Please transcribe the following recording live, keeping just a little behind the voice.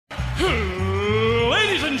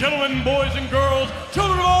gentlemen, boys and girls,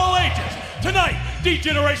 children of all ages, tonight,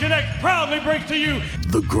 D-Generation X proudly brings to you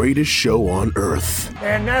the greatest show on earth.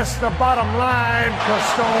 And that's the bottom line, because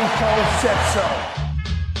Stone Cold said so.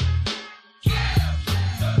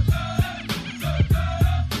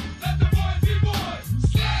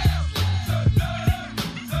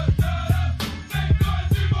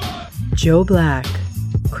 Joe Black,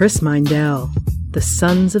 Chris Mindell, the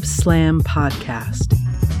Sons of Slam podcast.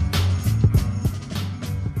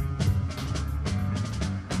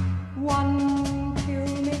 One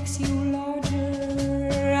pill makes you larger,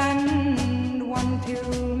 and one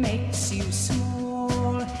pill makes you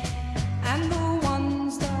small. And the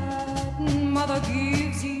ones that mother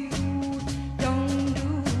gives you don't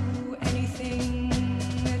do anything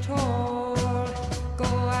at all. Go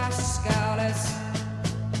ask Alice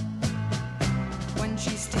when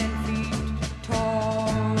she's 10 feet tall.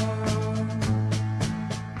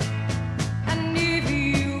 And if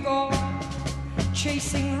you go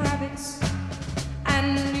chasing rabbits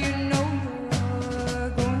and you know you're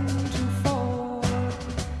going to fall,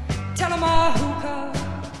 tell 'em a hookah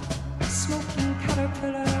smoking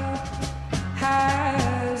caterpillar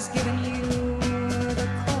has given you the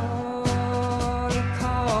call.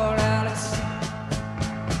 Call Alice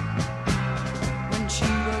when she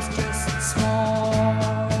was just small.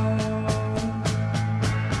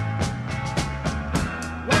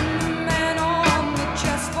 When the men on the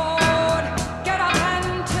chessboard get up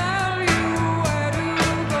and tell you where to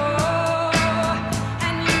go,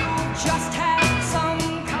 and you just had some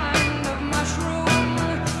kind of mushroom,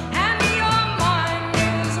 and your mind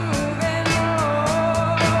is moving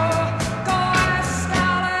low, go ask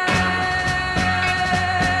Alice,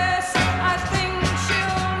 I think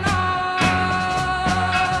she'll know.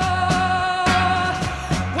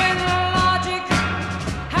 When logic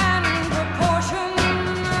and proportion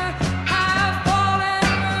have fallen,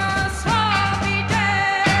 sloppy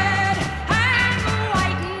dead, and the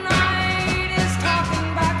white knight is talking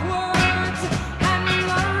backwards, and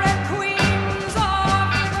the red queen's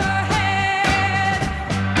off her head.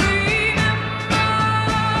 Remember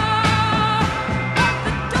what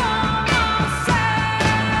the Dharma said.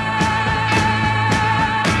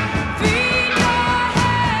 Feed your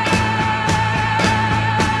head.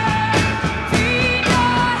 Feed your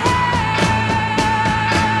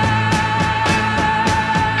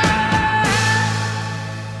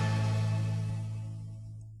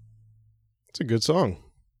It's a good song.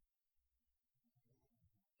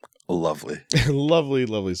 Lovely. Lovely,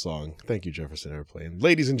 lovely song. Thank you, Jefferson Airplane.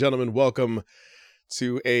 Ladies and gentlemen, welcome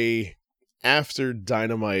to a After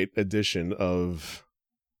Dynamite edition of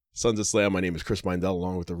Sons of Slam. My name is Chris Mindell,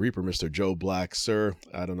 along with the Reaper, Mr. Joe Black. Sir,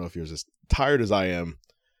 I don't know if you're as tired as I am,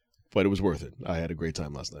 but it was worth it. I had a great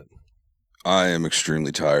time last night. I am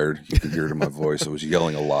extremely tired. You can hear it in my voice. I was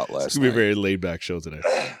yelling a lot last It's going to be a night. very laid-back show today.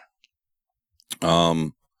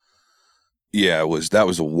 Yeah, that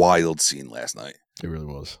was a wild scene last night. It really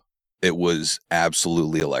was. It was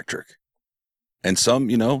absolutely electric. And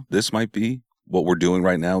this might be what we're doing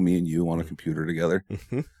right now, me and you on a computer together.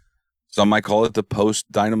 Mhm. Some might call it the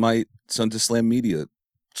post-Dynamite Sons of Slam media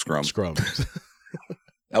scrum. Scrum.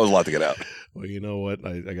 That was a lot to get out. Well, you know what?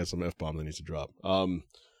 I got some F-bomb that needs to drop.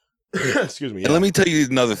 Excuse me. And let me tell you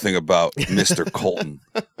another thing about Mr. Colton.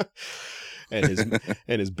 and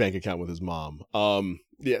his bank account with his mom.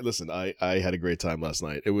 Yeah, listen, I had a great time last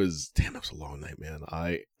night. It was a long night, man.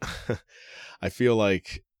 I feel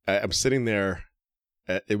like I'm sitting there.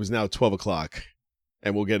 It was now 12 o'clock,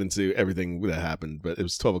 and we'll get into everything that happened. But it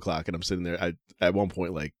was 12 o'clock, and I'm sitting there at one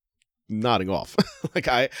point like nodding off. Like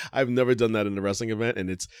I've never done that in a wrestling event,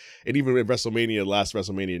 and even at WrestleMania, last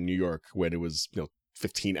WrestleMania in New York, when it was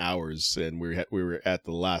 15 hours, and we were at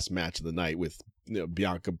the last match of the night with with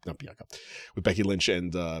Becky Lynch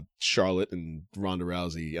and Charlotte and Ronda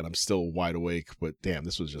Rousey, and I'm still wide awake. But damn,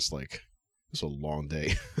 this was just like a long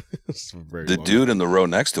day. The dude in the row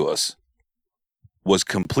next to us was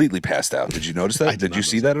completely passed out. Did you notice that? Did you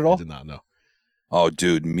see that at all? I did not know. Oh,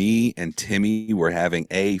 dude, me and Timmy were having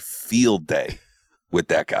a field day with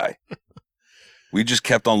that guy. We just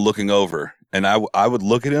kept on looking over, and I would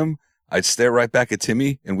look at him, I'd stare right back at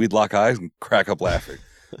Timmy, and we'd lock eyes and crack up laughing.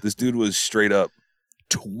 This dude was straight up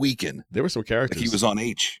tweaking. There were some characters. Like he was on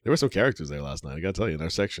H. There were some characters there last night. I gotta tell you, in our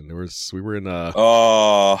section, we were in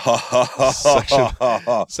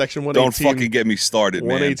section 118. Don't fucking get me started, man.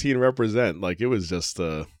 118 represent. Like it was just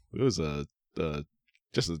a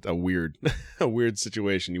weird a weird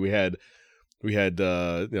situation. We had red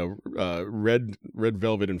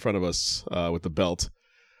velvet in front of us with the belt.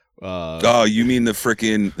 Oh, you mean the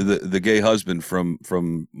freaking the gay husband from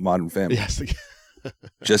Modern Family? Yes.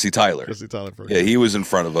 Jesse Tyler. Jesse Tyler. Yeah, he was in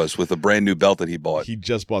front of us with a brand new belt that he bought. He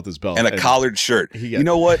just bought this belt and a collared shirt. You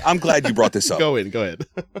know what? I'm glad you brought this up. Go ahead.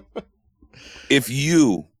 If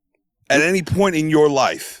you, at any point in your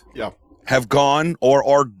life, yeah, have gone or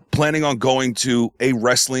are planning on going to a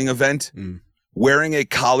wrestling event, wearing a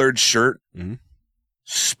collared shirt,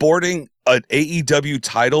 sporting an AEW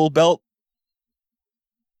title belt,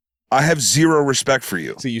 I have zero respect for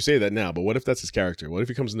you. See, you say that now, but what if that's his character? What if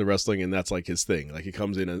he comes into wrestling and that's like his thing? Like he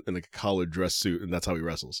comes in a collared dress suit and that's how he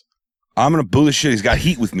wrestles. I'm going to boo the shit. He's got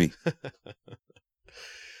heat with me.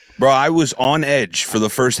 Bro, I was on edge for the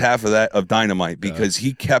first half of Dynamite because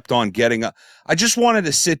he kept on getting up. I just wanted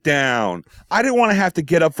to sit down. I didn't want to have to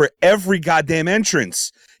get up for every goddamn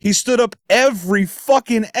entrance. He stood up every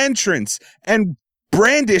fucking entrance and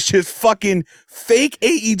brandished his fucking fake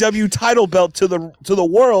AEW title belt to the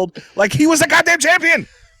world like he was a goddamn champion.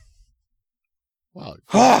 Wow.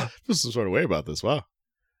 There's some sort of way about this. Wow.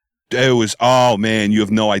 It was, oh man, you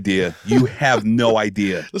have no idea. You have no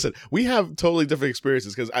idea. Listen, we have totally different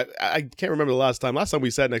experiences because I can't remember the last time we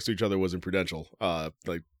sat next to each other was in Prudential,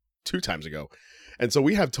 like 2 times ago. And so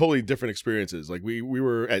we have totally different experiences. Like we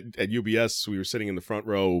were at UBS, we were sitting in the front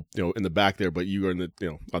row, in the back there, but you were in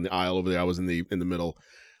the, on the aisle over there. I was in the middle.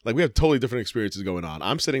 Like we have totally different experiences going on.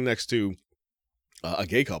 I'm sitting next to a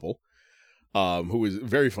gay couple, who is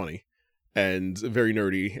very funny and very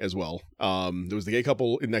nerdy as well. There was the gay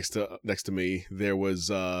couple next to me. There was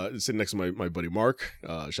sitting next to my buddy Mark.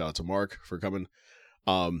 Shout out to Mark for coming.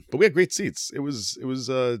 But we had great seats. It was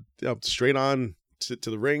straight on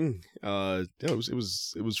to the ring. It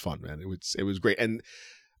was fun, man. It was great. And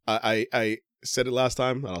I said it last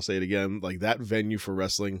time, and I'll say it again. Like that venue for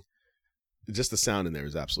wrestling, just the sound in there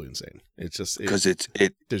is absolutely insane. It's just because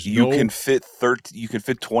you can fit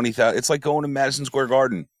 20,000. It's like going to Madison Square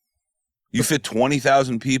Garden. You fit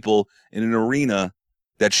 20,000 people in an arena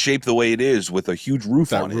that's shaped the way it is with a huge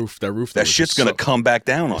roof on it. That shit's going to come back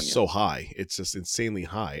down on you. So high. It's just insanely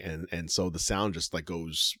high. And so the sound just like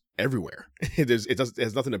goes everywhere. It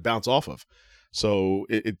has nothing to bounce off of. So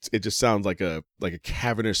it just sounds like a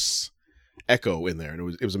cavernous echo in there. And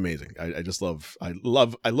it was amazing. I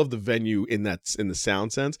love the venue in the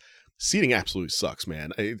sound sense. Seating absolutely sucks,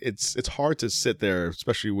 man. It's hard to sit there,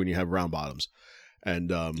 especially when you have round bottoms.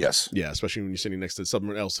 And yes, yeah, especially when you're sitting next to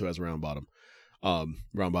someone else who has a round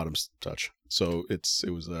bottoms touch. So it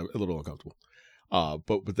was a little uncomfortable.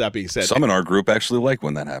 But with that being said, some in our group actually like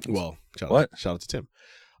when that happens. Well, shout out to Tim.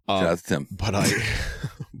 Shout out to Tim.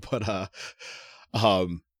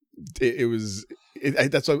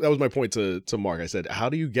 That was my point to Mark. I said, how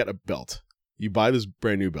do you get a belt? You buy this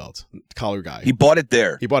brand new belt, collar guy. He bought it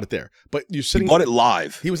there. But you're sitting. He bought it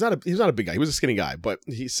live. He was not a big guy. He was a skinny guy, but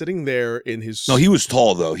he's sitting there in his. No, he was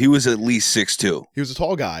tall though. He was at least 6'2". He was a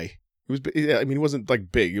tall guy. He wasn't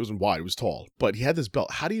like big. He wasn't wide. He was tall, but he had this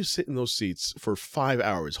belt. How do you sit in those seats for 5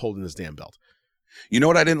 hours holding this damn belt? You know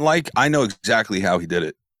what I didn't like? I know exactly how he did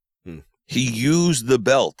it. He used the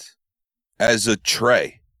belt as a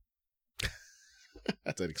tray.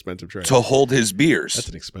 That's an expensive tray to hold his beers. That's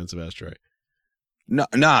an expensive ass tray.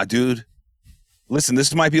 Nah, dude. Listen,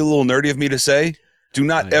 this might be a little nerdy of me to say. Do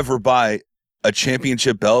not ever buy a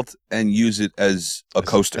championship belt and use it as a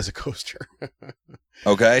coaster. As a coaster.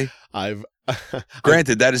 Okay?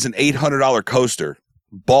 Granted, that is an $800 coaster.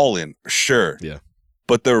 Ballin', sure. Yeah.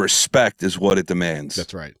 But the respect is what it demands.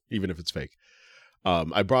 That's right. Even if it's fake.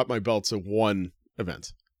 I brought my belt to one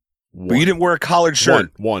event. But you didn't wear a collared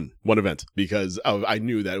shirt. One event, because I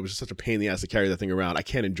knew that it was just such a pain in the ass to carry that thing around. I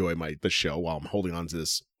can't enjoy the show while I'm holding on to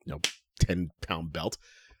this 10-pound belt.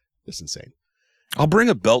 It's insane. I'll bring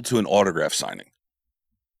a belt to an autograph signing.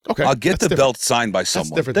 Okay, I'll get the belt signed by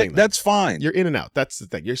someone. That's a different thing. That's fine. You're in and out. That's the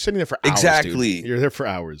thing. You're sitting there for hours. Exactly. Dude. You're there for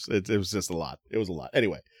hours. It was just a lot. It was a lot.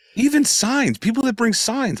 Anyway, even signs. People that bring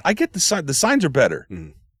signs. I get the sign. The signs are better.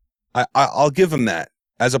 I'll give them that,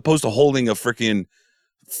 as opposed to holding a freaking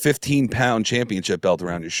 15-pound championship belt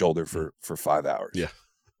around your shoulder for 5 hours. Yeah.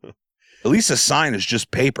 At least a sign is just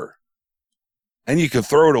paper. And you can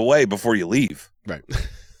throw it away before you leave. Right.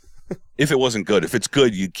 If it wasn't good. If it's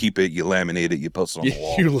good, you keep it, you laminate it, you post it on the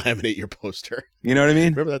wall. You laminate your poster. You know what I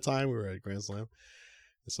mean? Remember that time we were at Grand Slam?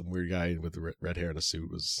 And some weird guy with the red hair and a suit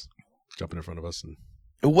was jumping in front of us. And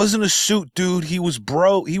it wasn't a suit, dude. He was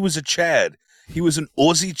He was a Chad. He was an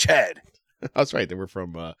Aussie Chad. That's right. They were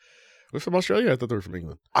from Australia? I thought they were from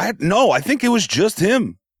England. I think it was just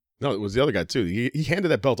him. No, it was the other guy too. He handed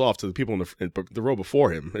that belt off to the people in the row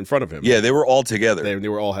before him, in front of him. Yeah, they were all together. They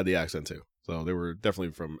were all had the accent too, so they were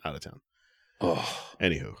definitely from out of town. Oh,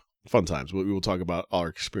 anywho, fun times. We will talk about our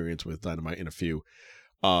experience with Dynamite in a few.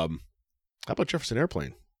 How about Jefferson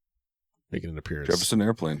Airplane? making an appearance. Jefferson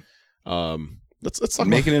Airplane. Let's talk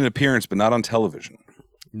Making an appearance, but not on television.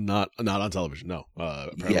 not on television. No,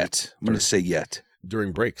 apparently Yet. I'm going to say yet.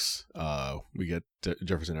 during breaks, we get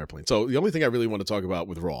Jefferson Airplane. So the only thing I really want to talk about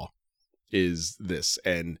with Raw is this,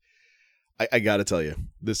 and I got to tell you,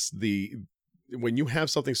 when you have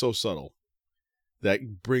something so subtle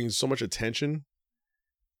that brings so much attention,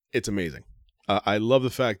 it's amazing. I love the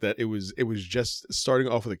fact that it was just starting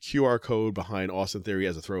off with a QR code behind Austin Theory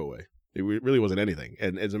as a throwaway. It really wasn't anything,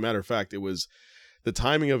 and as a matter of fact, it was the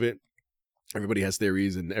timing of it. Everybody has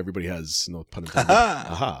theories, and everybody has, no pun intended,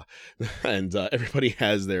 aha, and everybody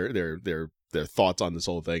has their thoughts on this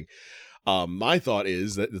whole thing. My thought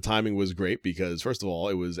is that the timing was great because, first of all,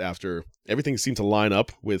 it was after everything seemed to line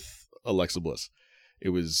up with Alexa Bliss.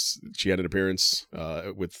 She had an appearance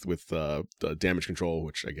with the Damage Control,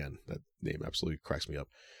 which again, that name absolutely cracks me up.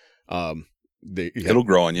 It'll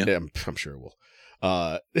grow on you. Yeah, I'm sure it will.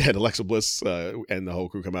 They had Alexa Bliss and the whole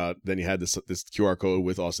crew come out. Then you had this QR code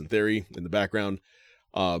with Austin Theory in the background.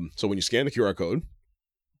 So when you scan the QR code,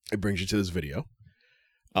 it brings you to this video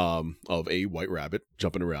of a white rabbit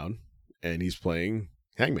jumping around, and he's playing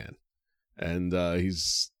Hangman, and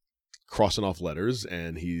he's crossing off letters,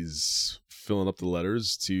 and he's filling up the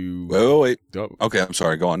letters to. Wait. Oh. Okay, I'm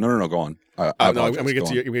sorry. Go on. No, go on. No, I'm gonna get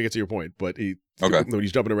to your point, but when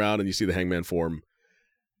he's jumping around and you see the Hangman form,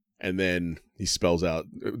 and then he spells out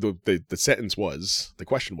the sentence was, the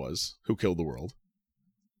question was, who killed the world?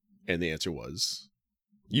 And the answer was,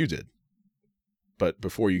 you did. But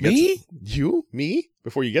before you get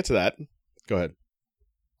before you get to that, go ahead.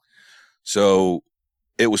 So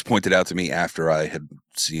it was pointed out to me after I had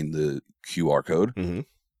seen the QR code.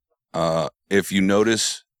 Mm-hmm. If you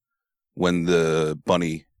notice when the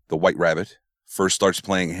white rabbit, first starts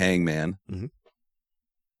playing Hangman, mm-hmm.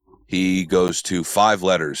 he goes to 5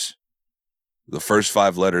 letters. The first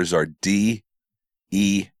 5 letters are D-E-M-O-N.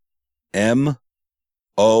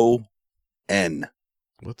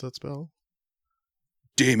 What's that spell?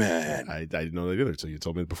 Demon. I didn't know that either until you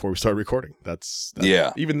told me before we started recording. That's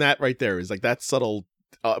yeah. Even that right there is like that subtle.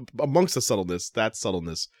 Amongst the subtleness, that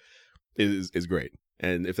subtleness is great.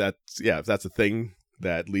 And if that's a thing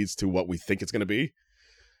that leads to what we think it's going to be,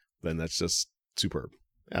 then that's just superb,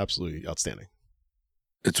 absolutely outstanding.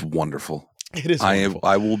 It's wonderful. It is. Wonderful.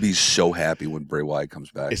 I will be so happy when Bray Wyatt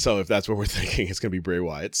comes back. So if that's what we're thinking, it's going to be Bray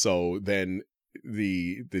Wyatt. So then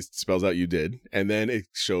this spells out you did, and then it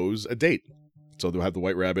shows a date. So they'll have the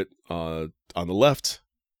white rabbit on the left.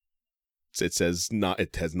 It says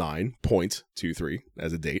it has 9.23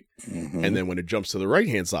 as a date, mm-hmm. and then when it jumps to the right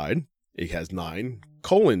hand side, it has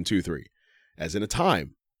 9:23 as in a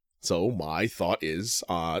time. So my thought is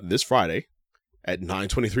this Friday at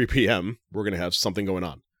 9:23 p.m. we're gonna have something going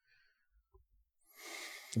on.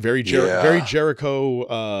 Very Jericho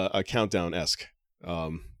countdown-esque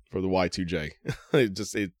for the Y2J.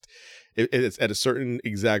 It's at a certain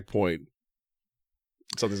exact point.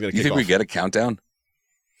 Something's gonna. You think we get a countdown?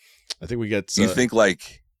 I think we get. Do you think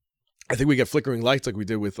like? I think we get flickering lights like we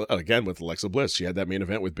did with Alexa Bliss. She had that main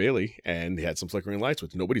event with Bayley, and they had some flickering lights,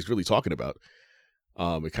 which nobody's really talking about.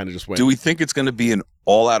 It kind of just went. Do we think it's going to be an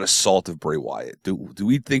all-out assault of Bray Wyatt? Do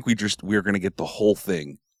we think we're going to get the whole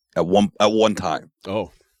thing at one time?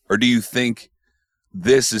 Oh, or do you think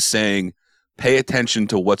this is saying pay attention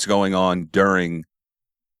to what's going on during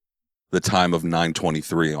the time of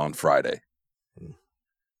 9:23 on Friday?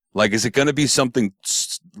 Like, is it going to be something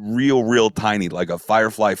real tiny, like a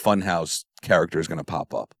Firefly Funhouse character is going to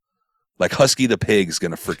pop up? Like Husky the Pig is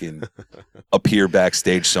going to freaking appear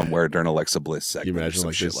backstage somewhere during Alexa Bliss segment. You imagine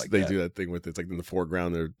like shit this, like they that. do that thing with it's like in the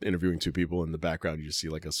foreground they're interviewing 2 people, in the background you just see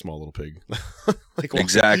like a small little pig.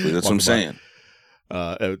 Exactly, that's what I'm saying.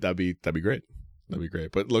 That'd be great. That'd be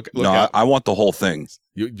great. But look no, I want the whole thing.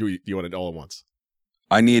 You want it all at once.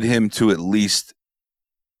 I need him to at least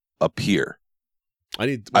appear.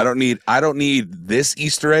 I don't need this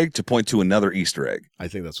Easter egg to point to another Easter egg. I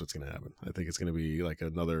think that's what's going to happen. I think it's going to be like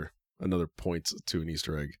another point to an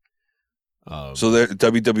Easter egg. So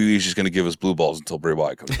WWE is just going to give us blue balls until Bray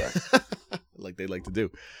Wyatt comes back, like they like to do.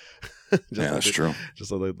 Yeah, that's true. Just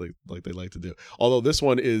like they like to do. Although this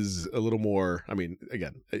one is a little more. I mean,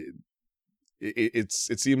 again, it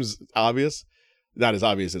seems obvious, not as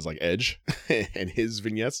obvious as like Edge and his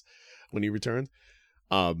vignettes when he returned.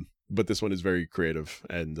 But this one is very creative,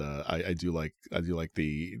 and I do like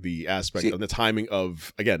the aspect of the timing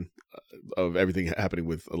of everything happening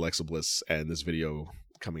with Alexa Bliss and this video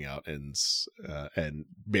coming out, and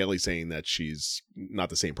Bayley saying that she's not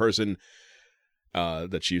the same person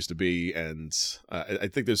that she used to be, and I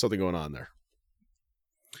think there's something going on there.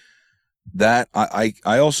 That I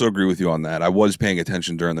also agree with you on that. I was paying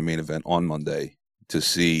attention during the main event on Monday to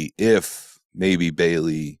see if maybe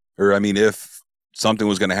Bailey, if something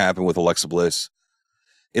was going to happen with Alexa Bliss.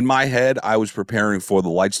 In my head, I was preparing for the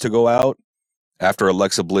lights to go out after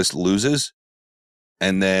Alexa Bliss loses,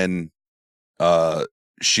 and then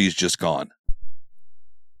she's just gone.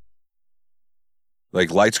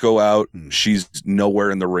 Like, lights go out, she's nowhere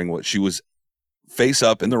in the ring. She was face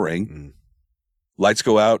up in the ring. Lights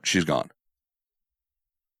go out, she's gone.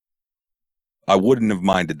 I wouldn't have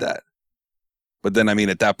minded that. But then,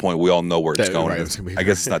 at that point, we all know where it's going. Right, I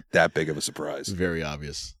guess it's not that big of a surprise. It's very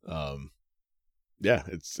obvious. Yeah,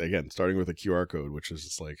 it's, again, starting with a QR code, which is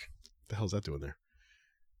just like, what the hell's that doing there?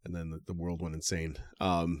 And then the world went insane.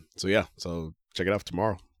 So check it out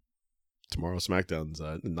tomorrow. Tomorrow, SmackDown's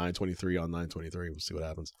 9:23 on 9:23. We'll see what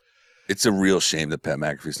happens. It's a real shame that Pat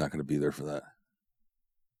McAfee's not going to be there for that.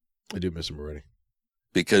 I do miss him already.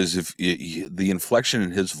 Because if the inflection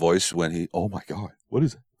in his voice when he, oh my God, what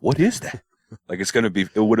is it? What is that? Like, it's going to be,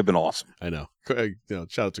 it would have been awesome. I know.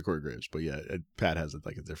 Shout out to Corey Graves. But yeah, Pat has a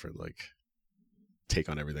different, take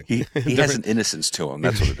on everything. He has an innocence to him.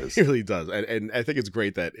 That's what it is. He really does. And I think it's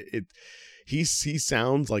great that he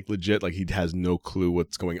sounds like legit, like he has no clue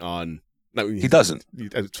what's going on. He doesn't.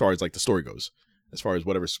 As far as the story goes, as far as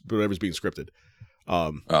whatever's being scripted.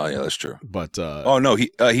 Oh yeah, that's true. But no,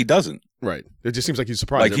 he doesn't. Right. It just seems like he's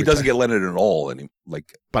surprised. Like, he doesn't get let in at all, but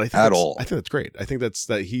I think at all. I think that's great. I think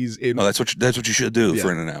that he's in. No, that's what you should do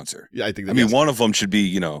for an announcer. Yeah, I think. One of them should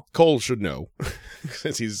be, Cole should know,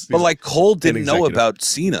 since he's. But Cole didn't know about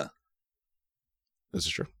Cena. This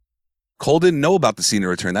is true. Cole didn't know about the Cena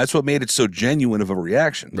return. That's what made it so genuine of a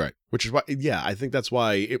reaction. Right. Which is why, yeah, I think that's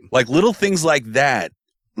why. Little things like that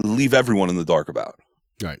leave everyone in the dark about.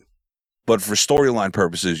 Right. But for storyline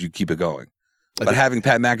purposes, you keep it going. But having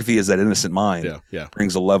Pat McAfee as that innocent mind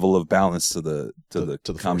brings a level of balance to the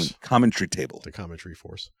commentary table. The commentary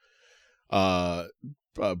force. By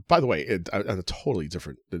the way, on a totally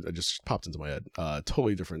different, it just popped into my head.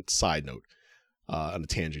 Totally different side note on a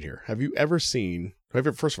tangent here. Have you ever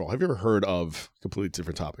heard of, completely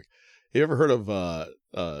different topic, have you ever heard of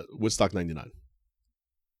Woodstock 99?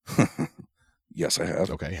 Yes, I have.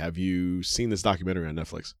 Okay. Have you seen this documentary on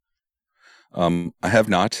Netflix? I have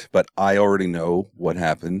not, but I already know what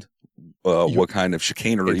happened. What kind of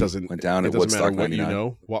chicanery went down at Woodstock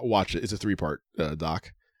 99. Watch it. It's a 3-part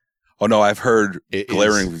doc. Oh no, I've heard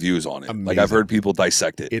glaring reviews on it. Amazing. I've heard people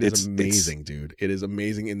dissect it. It's amazing, dude. It is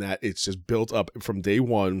amazing in that it's just built up from day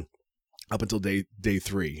one up until day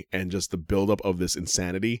 3, and just the buildup of this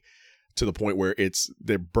insanity to the point where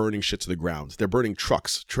they're burning shit to the ground. They're burning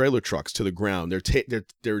trailer trucks to the ground.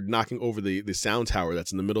 They're knocking over the sound tower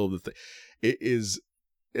that's in the middle of the thing. It is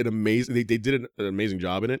an amazing. They did an amazing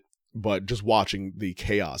job in it. But just watching the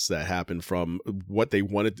chaos that happened from what they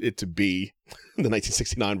wanted it to be, the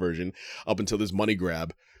 1969 version, up until this money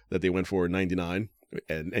grab that they went for in 99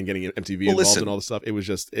 and getting MTV involved in all this stuff, it was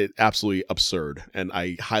just absolutely absurd. And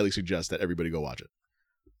I highly suggest that everybody go watch it.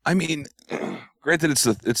 I mean, granted, it's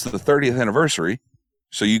the 30th anniversary.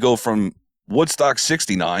 So you go from Woodstock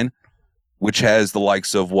 69, which has the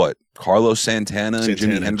likes of what? Carlos Santana and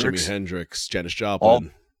Jimi Hendrix, Janis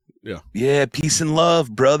Joplin. Yeah, peace and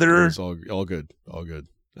love, brother. It's all good.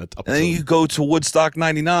 And then you go to Woodstock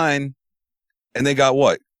 99, and they got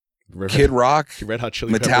what? Kid Rock, Red Hot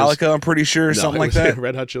Chili Metallica, Peppers. I'm pretty sure, something like that.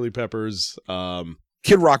 Red Hot Chili Peppers.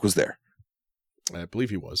 Kid Rock was there. I believe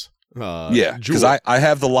he was. Yeah, because I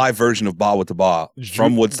have the live version of Ba with the Ba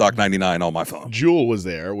from Woodstock 99 on my phone. Jewel was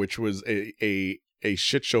there, which was a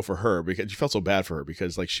shit show for her, because you felt so bad for her,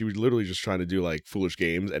 because she was literally just trying to do foolish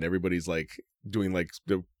games, and everybody's doing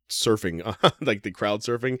the surfing, the crowd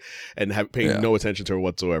surfing, and paying no attention to her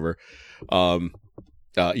whatsoever.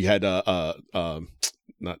 You had not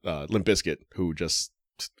Limp Bizkit, who just,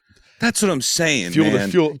 that's what I'm saying,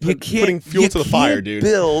 putting fuel to the fire, dude.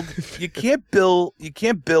 You can't build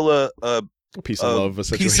a peace and love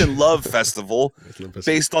peace and love festival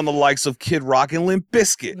based on the likes of Kid Rock and Limp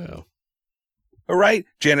Bizkit. No. All right,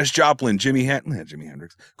 Janis Joplin, Jimi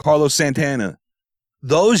Hendrix, Carlos Santana.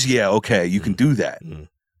 Those, okay, you can do that. Mm.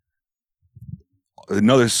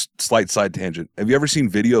 Another slight side tangent. Have you ever seen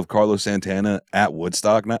video of Carlos Santana at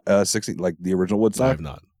Woodstock 60, the original Woodstock? I have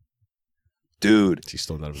not. Dude, he's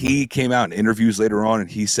still not. He came out in interviews later on, and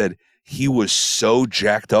he said he was so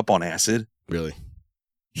jacked up on acid. Really?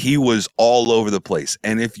 He was all over the place.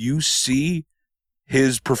 And if you see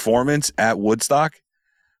his performance at Woodstock,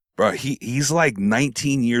 bro, he's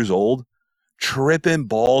 19 years old, tripping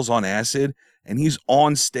balls on acid, and he's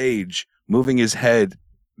on stage moving his head.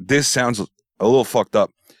 This sounds a little fucked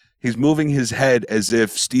up. He's moving his head as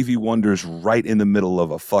if Stevie Wonder's right in the middle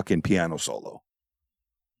of a fucking piano solo.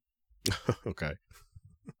 Okay.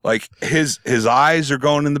 Like his eyes are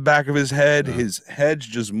going in the back of his head. His head's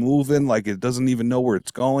just moving like it doesn't even know where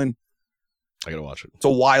it's going. I gotta watch it. It's a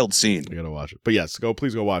wild scene. I gotta watch it. But yes,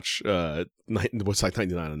 please go watch what's like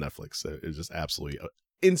 99 on Netflix. It's just absolutely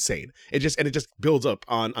insane. It just builds up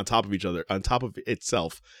on top of each other, on top of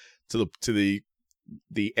itself, to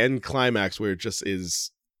the end climax where it just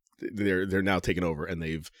is. They're now taking over and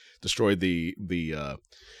they've destroyed the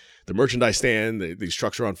merchandise stand. The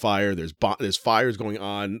structure on fire. There's fires going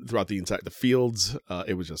on throughout the fields.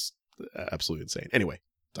 It was just absolutely insane. Anyway,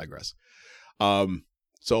 digress.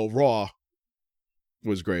 So Raw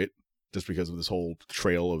was great just because of this whole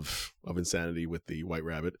trail of insanity with the White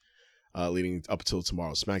Rabbit, leading up until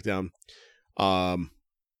tomorrow's SmackDown.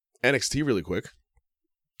 NXT really quick.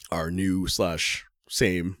 Our new /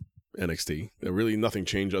 same NXT. Really nothing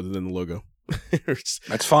changed other than the logo.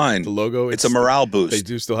 That's fine. The logo. It's a morale boost. They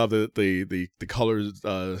do still have the colors,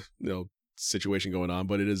 situation going on,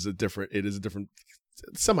 but it is a different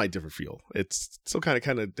semi-different feel. It's still kind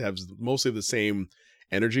of has mostly the same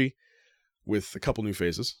energy with a couple new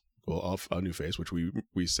faces. Well, off a new face, which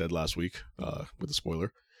we said last week with a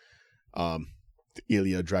spoiler.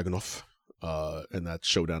 Ilya Dragunov and that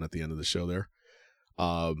showdown at the end of the show there.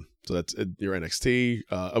 So that's your NXT.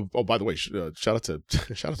 By the way, shout out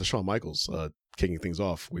to Shawn Michaels kicking things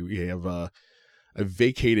off. We have a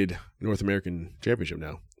vacated North American Championship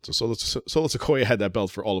now. So Solo Sikoa had that belt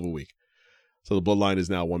for all of a week. So the Bloodline is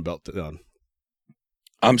now one belt down.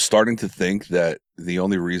 I'm starting to think that the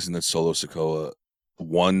only reason that Solo Sikoa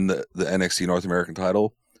won the NXT North American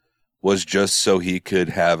title was just so he could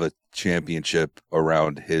have a championship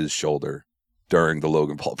around his shoulder during the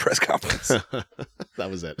Logan Paul press conference.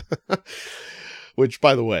 That was it. Which,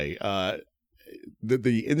 by the way,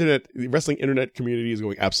 the wrestling internet community is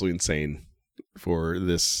going absolutely insane for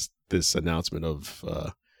this announcement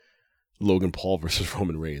of Logan Paul versus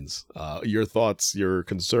Roman Reigns. Your thoughts, your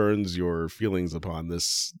concerns, your feelings upon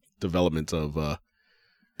this development of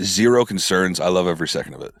Zero concerns. I love every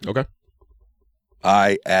second of it. Okay.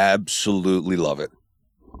 I absolutely love it.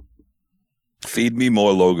 Feed me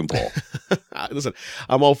more Logan Paul. Listen,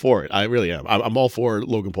 I'm all for it. I really am. I'm all for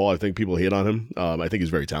Logan Paul. I think people hate on him. I think he's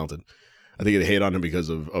very talented. I think they hate on him because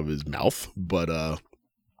of his mouth, but I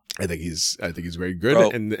think he's very good.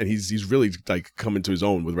 Bro, and he's really like come into his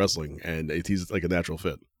own with wrestling, and he's like a natural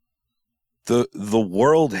fit. The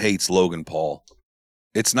world hates Logan Paul.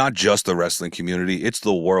 It's not just the wrestling community, it's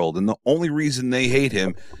the world. And the only reason they hate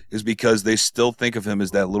him is because they still think of him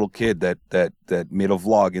as that little kid that made a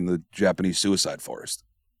vlog in the Japanese suicide forest.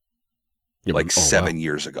 Yeah, like 7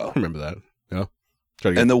 years ago. I remember that. Yeah.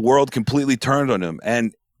 And the world completely turned on him.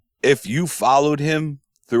 And if you followed him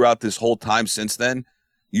throughout this whole time since then,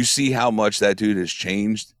 you see how much that dude has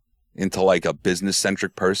changed into like a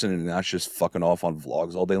business-centric person and not just fucking off on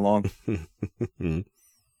vlogs all day long.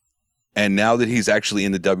 And now that he's actually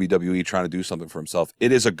in the WWE trying to do something for himself,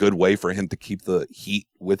 it is a good way for him to keep the heat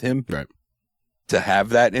with him. Right. To have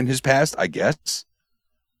that in his past, I guess.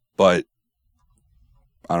 But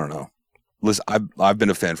I don't know. Listen, I've been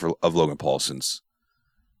a fan of Logan Paul since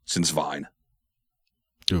Vine.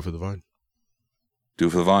 Do it for the Vine. Do it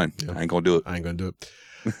for the Vine. Yeah. I ain't gonna do it. I ain't gonna do it.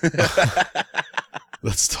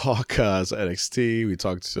 Let's talk NXT. We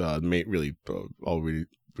talked really all we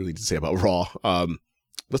really need to say about Raw.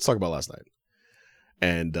 Let's talk about last night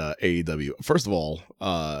and AEW. First of all,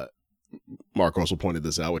 Mark also pointed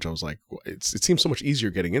this out, which I was like, it seems so much easier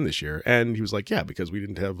getting in this year. And he was like, yeah, because we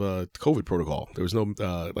didn't have a COVID protocol. There was no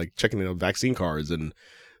like checking in vaccine cards and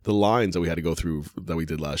the lines that we had to go through that we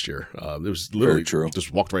did last year. It was literally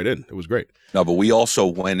just walked right in. It was great. No, but we also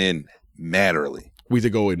went in mad early. We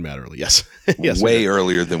did go in mad early, yes. Yes, way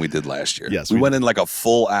earlier than we did last year. Yes, we went in like a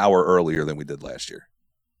full hour earlier than we did last year.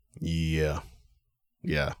 Yeah.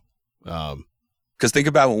 Because think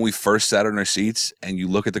about when we first sat in our seats and you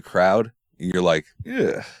look at the crowd and you're like,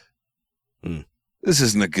 yeah, this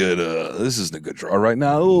isn't a good draw right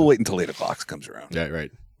now. We'll wait until 8 o'clock comes around. Yeah, right.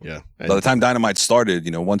 Yeah. And by the time Dynamite started,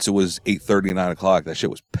 once it was 8:30, 9 o'clock, that shit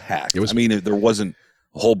was packed. There wasn't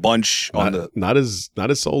a whole bunch not as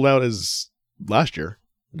sold out as last year.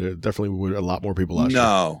 There definitely were a lot more people last year.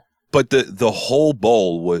 No, but the whole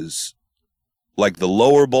bowl was like the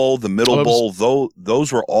lower bowl, the middle bowl.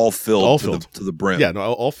 Those were all filled to the brim. Yeah, no,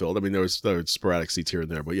 all filled. I mean, there was sporadic seats here and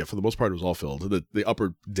there, but yeah, for the most part, it was all filled. The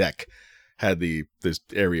upper deck had this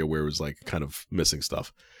area where it was like kind of missing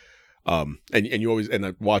stuff. And you always end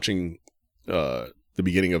up watching the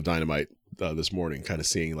beginning of Dynamite this morning, kind of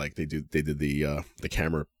seeing like they did the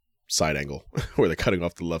camera side angle where they're cutting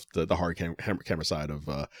off the hard camera side of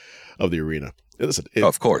the arena. And listen,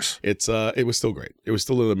 Of course. it was still great. It was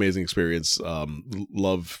still an amazing experience.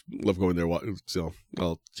 Love going there. So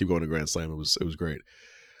I'll keep going to Grand Slam. It was great.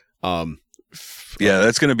 Yeah,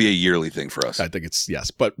 that's going to be a yearly thing for us. I think it's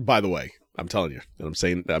yes. But by the way, I'm telling you, and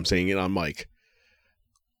I'm saying it on mic.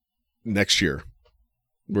 Next year,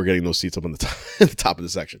 we're getting those seats up on the top of the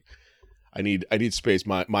section. I need space.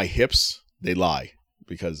 My hips, they lie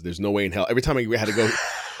because there's no way in hell. Every time I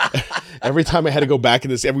had to go back in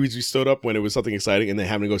this, every week we stood up when it was something exciting, and then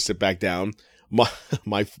having to go sit back down.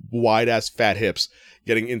 My wide ass fat hips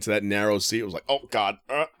getting into that narrow seat. It was like, oh god,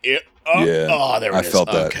 there I felt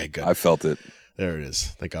that. Okay, good. I felt it. There it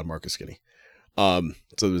is. Thank God Mark is skinny. So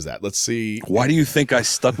there was that. Let's see. Why do you think I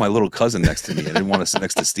stuck my little cousin next to me? I didn't want to sit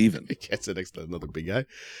next to Steven. He can't sit next to another big guy.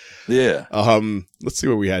 Yeah. Let's see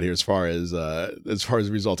what we had here as far as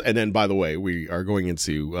results. And then, by the way, we are going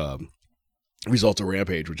into results of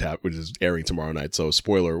Rampage, which is airing tomorrow night. So,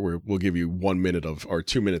 spoiler: we'll give you 1 minute or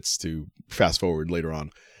 2 minutes to fast forward later on,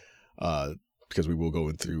 because we will go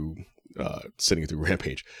into sitting through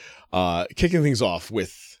Rampage, kicking things off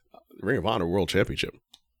with Ring of Honor World Championship.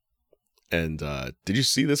 And did you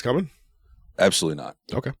see this coming? Absolutely not.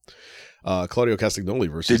 Okay. Claudio Castagnoli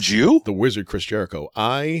versus Did you? the Wizard Chris Jericho.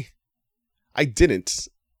 I didn't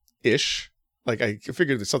ish. Like I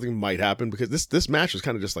figured that something might happen because this match was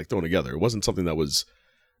kind of just like thrown together. It wasn't something that was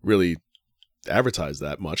really advertised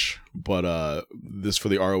that much. But this for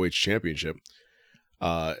the ROH Championship.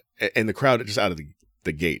 And the crowd just out of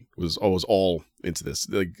the gate was all into this.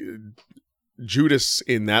 Like Judas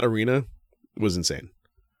in that arena was insane.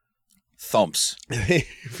 Thumps. It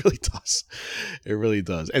really does. It really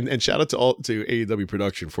does. And shout out to AEW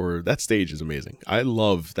production for that stage is amazing. I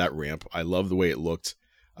love that ramp. I love the way it looked.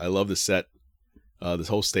 I love the set. This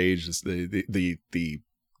whole stage is the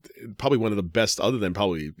probably one of the best, other than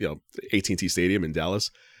probably AT&T Stadium in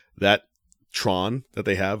Dallas. That Tron that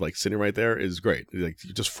they have like sitting right there is great. Like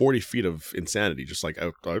just 40 feet of insanity. Just like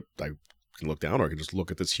I can look down, or I can just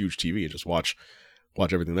look at this huge TV and just watch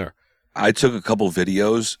everything there. I took a couple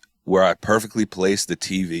videos where I perfectly placed the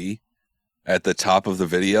TV at the top of the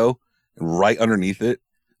video, and right underneath it,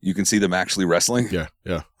 you can see them actually wrestling. Yeah.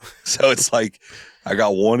 So it's like I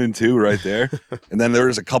got 1 and 2 right there, and then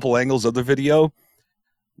there's a couple angles of the video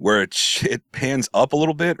where it pans up a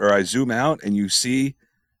little bit, or I zoom out and you see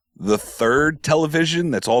the third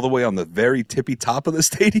television that's all the way on the very tippy top of the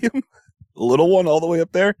stadium, the little one all the way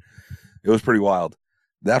up there. It was pretty wild.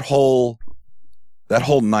 That whole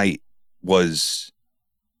night was.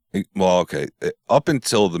 Well, okay. Up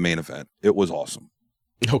until the main event, it was awesome.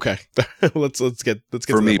 Okay, let's get for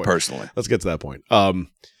to me that point. personally. Let's get to that point.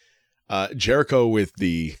 Jericho with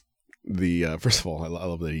the first of all, I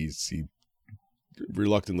love that he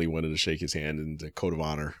reluctantly wanted to shake his hand in the code of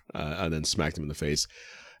honor, and then smacked him in the face.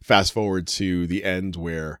 Fast forward to the end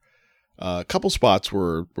where a couple spots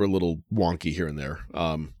were a little wonky here and there.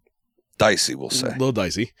 Dicey, we'll say. A little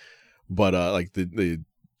dicey, but like the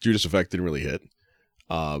Judas effect didn't really hit.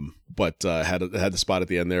 But had the spot at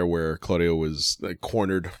the end there where Claudio was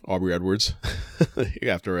cornered Aubrey Edwards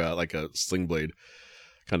after like a sling blade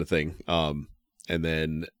kind of thing. And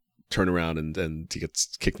then turn around and he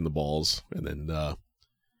gets kicked in the balls, and then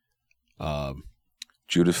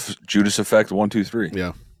Judas effect 1, 2, 3.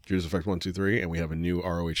 Yeah, Judas effect 1, 2, 3, and we have a new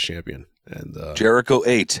ROH champion. And Jericho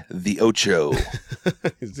 8, the Ocho.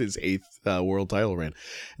 his 8th world title reign.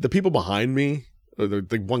 The people behind me,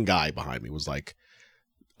 the one guy behind me was like,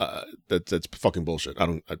 that's fucking bullshit.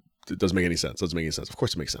 It doesn't make any sense. Of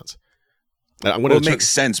course it makes sense. It makes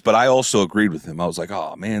sense, but I also agreed with him. I was like,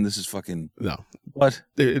 oh man, this is fucking no. What?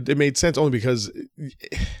 It made sense only because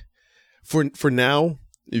for now,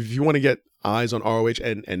 if you want to get eyes on ROH,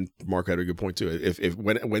 and Mark had a good point too. If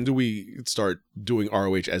when do we start doing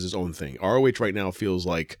ROH as its own thing? ROH right now feels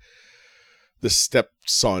like the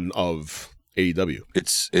stepson of AEW.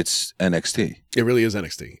 It's NXT. It really is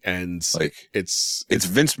NXT, and like it's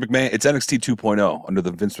Vince McMahon. It's NXT 2.0 under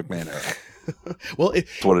the Vince McMahon era. Well,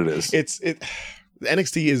 that's what it is. The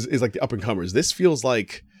NXT is like the up and comers. This feels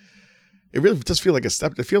like, it really does feel like a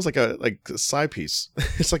step. It feels like a side piece.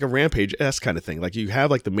 It's like a Rampage-esque kind of thing. Like you have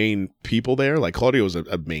like the main people there. Like Claudio is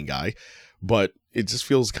a main guy, but it just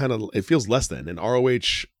feels it feels less than. And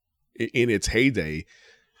ROH in its heyday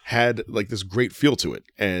had like this great feel to it,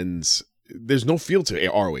 and there's no feel to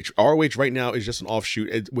ROH. ROH right now is just an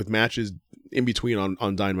offshoot with matches in between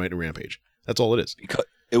on Dynamite and Rampage. That's all it is.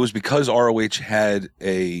 It was because ROH had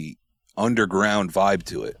a underground vibe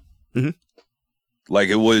to it. Mm-hmm. Like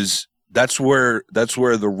it was. That's where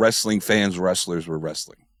the wrestling fans, wrestlers were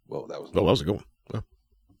wrestling. Whoa, that was a good one. Yeah.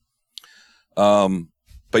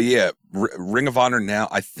 But yeah, Ring of Honor now,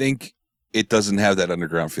 I think it doesn't have that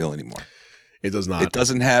underground feel anymore. It does not. It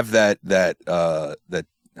doesn't have that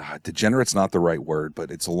degenerate's not the right word,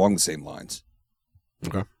 but it's along the same lines.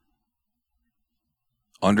 Okay.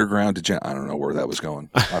 Underground degenerate. I don't know where that was going.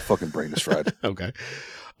 My fucking brain is fried. Okay.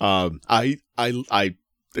 I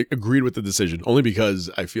agreed with the decision only because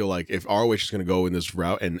I feel like if ROH is going to go in this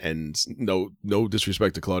route, and no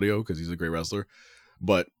disrespect to Claudio because he's a great wrestler,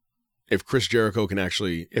 but if Chris Jericho can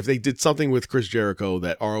actually, if they did something with Chris Jericho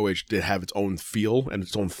that ROH did have its own feel and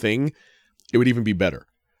its own thing, it would even be better.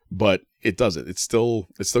 But it doesn't. It's still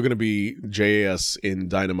going to be JAS in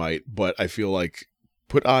Dynamite, but I feel like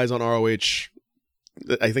put eyes on ROH.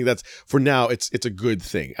 I think that's, for now, it's a good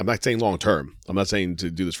thing. I'm not saying long term. I'm not saying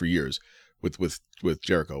to do this for years with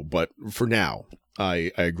Jericho, but for now,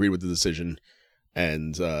 I agree with the decision,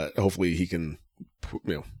 and hopefully he can,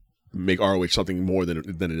 make ROH something more than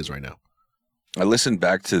it is right now. I listened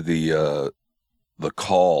back to the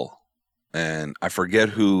call, and I forget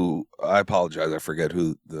who. I apologize. I forget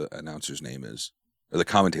who the announcer's name is or the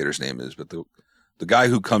commentator's name is, but the guy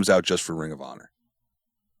who comes out just for Ring of Honor.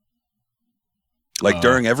 Like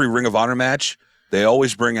during every Ring of Honor match, they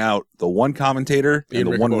always bring out the one commentator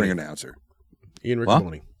and the one ring announcer. Ian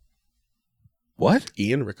Riccoboni. What?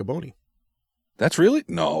 Ian Riccoboni. That's really?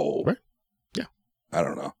 No. Right? Yeah. I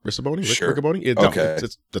don't know. Riccoboni? Sure. Riccoboni? Yeah, okay.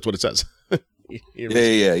 That's what it says.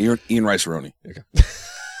 Yeah. Ian Rice-A-Roni. Okay.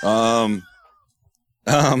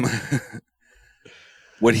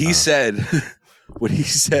 What he said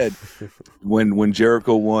when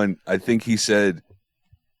Jericho won, I think he said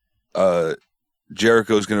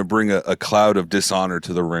Jericho's going to bring a cloud of dishonor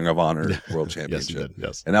to the Ring of Honor World Championship. Yes, he did.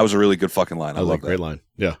 Yes. And that was a really good fucking line. I love that. Great line.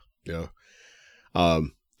 Yeah.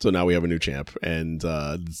 So now we have a new champ, and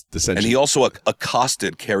Dissension. And he also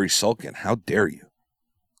accosted Kerry Sulkin. How dare you?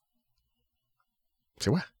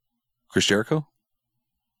 Say what? Chris Jericho?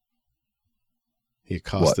 He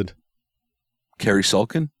accosted Kerry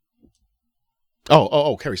Sulkin?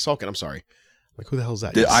 Oh, Kerry Sulkin. I'm sorry. Like, who the hell is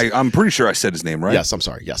that? I'm pretty sure I said his name right. Yes, I'm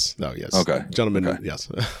sorry. Yes. No, yes. Okay. Gentleman, okay. Yes.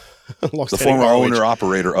 The former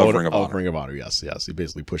owner-operator of Ring of Honor. Ring of Honor, yes. He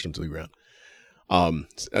basically pushed him to the ground.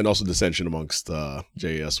 And also dissension amongst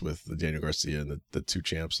JAS with Daniel Garcia and the two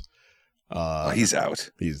champs. He's out.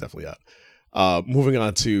 He's definitely out. Moving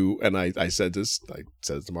on to, and I said this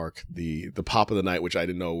to Mark, the pop of the night, which I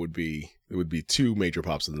didn't know would be two major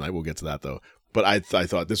pops of the night. We'll get to that though. But I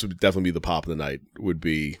thought this would definitely be the pop of the night, would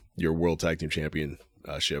be your World Tag Team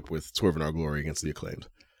Championship with Swerve and Our Glory against the Acclaimed.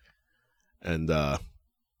 And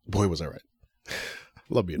boy, was I right.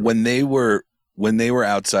 Love being right. When they were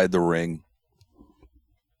outside the ring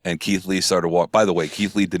and Keith Lee started to walk. By the way,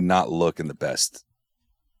 Keith Lee did not look in the best,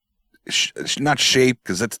 not shape,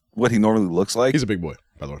 because that's what he normally looks like. He's a big boy,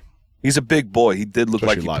 by the way. He's a big boy. He did look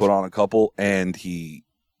Especially like he live. put on a couple, and he,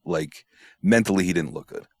 mentally, he didn't look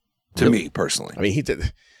good. To me, personally. I mean, he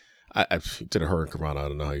did. I did a Hurricane Rana. I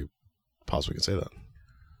don't know how you possibly can say that.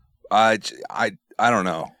 I don't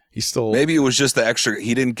know. He's still, maybe it was just the extra.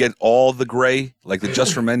 He didn't get all the gray, like the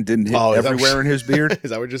Just for Men didn't hit everywhere in his beard.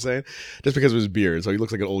 Is that what you're saying? Just because of his beard, so he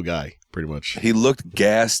looks like an old guy, pretty much. He looked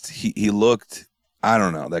gassed. He looked. I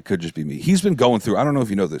don't know. That could just be me. He's been going through. I don't know if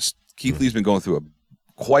you know this. Keith Lee's been going through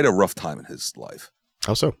quite a rough time in his life.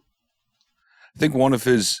 How so? I think one of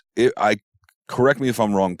his. Correct me if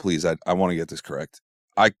I'm wrong, please. I want to get this correct.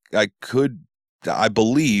 I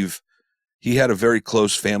believe he had a very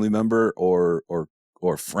close family member or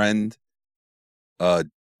friend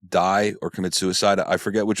die or commit suicide. I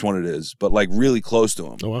forget which one it is, but really close to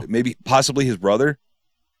him. Oh, wow. Maybe possibly his brother.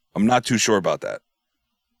 I'm not too sure about that.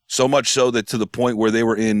 So much so that to the point where they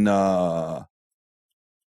were in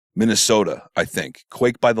Minnesota, I think,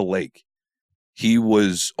 Quake by the Lake. He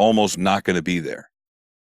was almost not going to be there.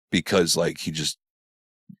 Because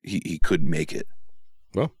he couldn't make it.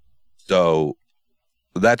 Well, so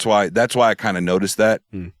that's why I kind of noticed that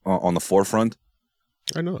on the forefront.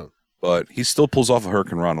 I know that. But he still pulls off a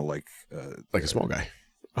Hurricane Rana like a small guy,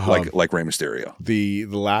 like Rey Mysterio. The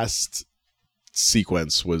last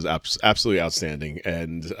sequence was absolutely outstanding,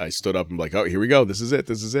 and I stood up and like, oh, here we go, this is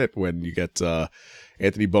it. When you get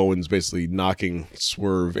Anthony Bowens basically knocking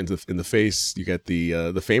Swerve in the face, you get the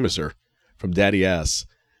Famouser from Daddy Ass.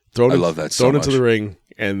 I love that so much. Thrown into the ring,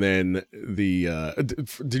 and then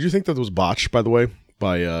did you think that was botched, by the way,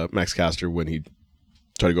 by Max Caster when he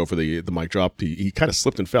tried to go for the mic drop? He kind of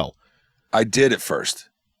slipped and fell. I did at first.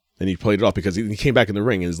 And he played it off because he came back in the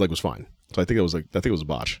ring and his leg was fine. So I think it was a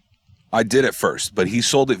botch. I did at first, but he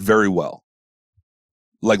sold it very well.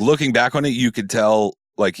 Looking back on it, you could tell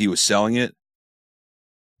he was selling it.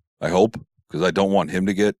 I hope, because I don't want him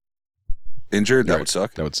to get injured. That Right. would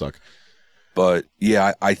suck. That would suck. But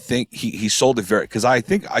yeah, I think he sold it very, because I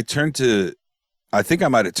think I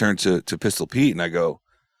might have turned to Pistol Pete and I go,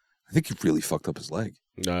 I think he really fucked up his leg.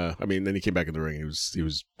 I mean, then he came back in the ring. He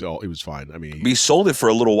was fine. I mean, He sold it for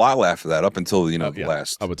a little while after that, up until the yeah,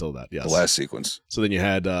 last up until that, yes. the last sequence. So then you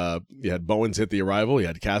had Bowens hit the arrival, you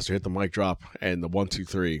had Caster hit the mic drop, and the 1, 2,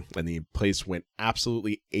 3, and the place went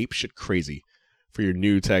absolutely apeshit crazy for your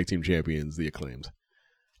new tag team champions, the Acclaimed.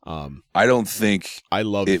 I don't think I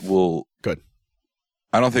love it will. Good.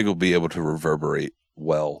 I don't think it'll be able to reverberate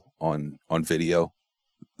well on video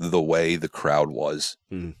the way the crowd was.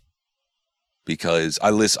 Mhm. Because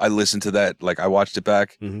I listened to that, like I watched it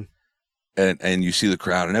back, Mhm. and you see the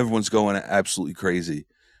crowd and everyone's going absolutely crazy,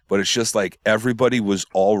 but it's just like everybody was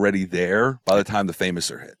already there by the time the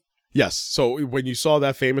Famouser hit. Yes. So when you saw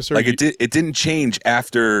that Famouser, Like it didn't change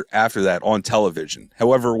after that on television.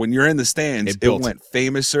 However, when you're in the stands, It built. it went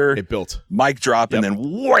Famouser, it built. mic drop, and Yep.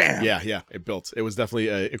 then wham. Yeah, it built. It was definitely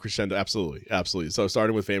a crescendo. Absolutely. So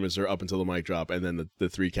starting with Famouser up until the mic drop, and then the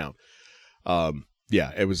 3 count.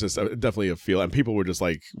 Yeah, it was just definitely a feel, and people were just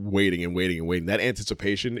like waiting and waiting and waiting. That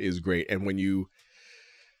anticipation is great, and when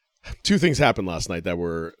two things happened last night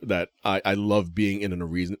that I love being in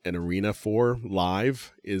an arena for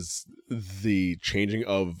live is the changing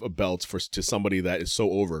of belts to somebody that is so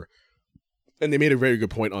over. And they made a very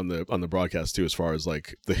good point on the broadcast too, as far as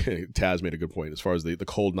like Taz made a good point as far as the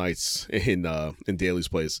cold nights in Daly's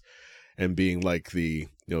place and being like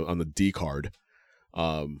on the D card,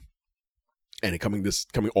 and it coming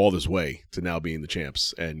all this way to now being the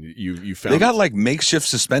champs. And you found They got like makeshift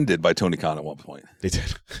suspended by Tony Khan at one point. they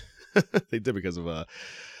did they did because of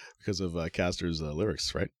Caster's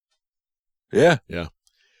lyrics, right? Yeah,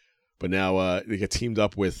 But now they get teamed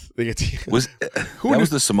up with was Who that knew-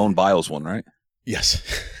 was the Simone Biles one, right? Yes,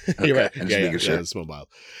 Okay, you're right. I'm just Yeah, making sure. it's mobile.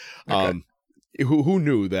 Okay. Who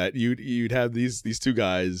knew that you'd have these two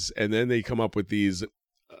guys, and then they come up with these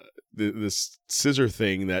this scissor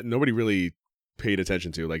thing that nobody really paid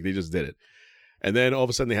attention to, like they just did it, and then all of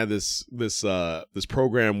a sudden they had this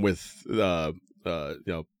program with the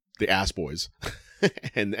Ass Boys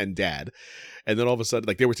and Dad, and then all of a sudden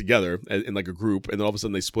like they were together in like a group, and then all of a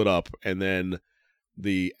sudden they split up, and then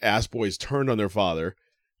the Ass Boys turned on their father.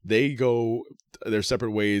 They go their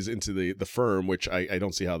separate ways into the firm, which I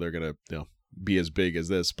don't see how they're gonna be as big as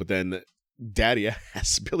this. But then Daddy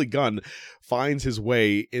Ass Billy Gunn finds his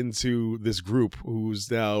way into this group who's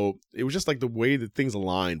now, it was just like the way that things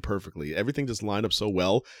aligned perfectly. Everything just lined up so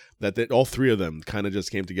well that all 3 of them kind of just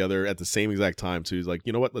came together at the same exact time to like,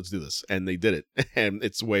 you know what, let's do this. And they did it. And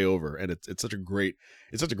it's way over. And it's such a great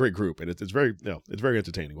group. And it's very, it's very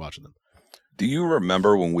entertaining watching them. Do you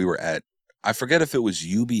remember when we were at, I forget if it was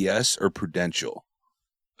UBS or Prudential,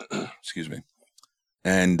 excuse me,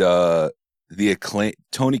 and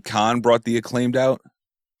Tony Khan brought the Acclaimed out,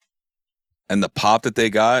 and the pop that they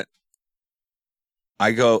got,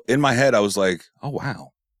 in my head, I was like, oh,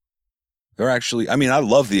 wow. They're actually, I mean, I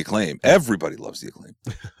love the Acclaim. Everybody loves the Acclaim.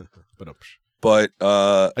 But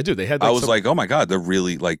I do. They had. I was like, oh my God, they're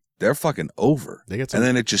really like, they're fucking over. They get and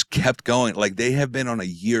then it just kept going. Like they have been on a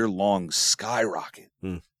year-long skyrocket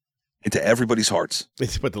into everybody's hearts.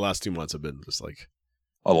 But the last 2 months have been just like,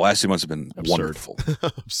 oh, the last 2 months have been absurd. wonderful.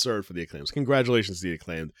 Absurd for the Acclaims. Congratulations to the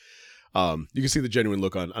Acclaimed. You can see the genuine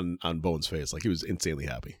look on Bowen's face. Like he was insanely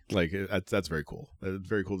happy. Like that's very cool.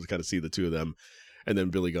 Very cool to kind of see the 2 of them, and then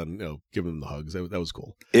Billy Gunn, giving them the hugs. That was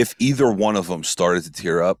cool. If either one of them started to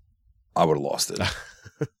tear up, I would have lost it.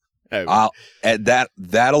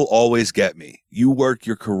 That'll always get me. You work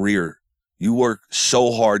your career. You work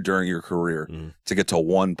so hard during your career to get to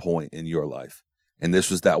one point in your life. And this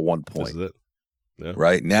was that one point. This is it. Yeah.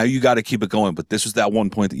 Right? Now you got to keep it going, but this was that one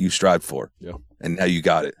point that you strived for. Yeah. And now you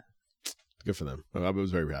got it. Good for them. I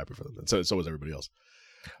was very happy for them. And so was everybody else.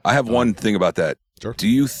 I have one thing about that. Sure. Do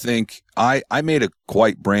you think I made a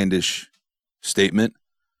quite brandish statement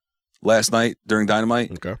last night during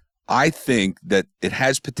Dynamite? Okay. I think that it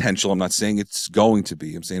has potential. I'm not saying it's going to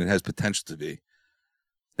be. I'm saying it has potential to be.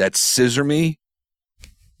 That Scissor Me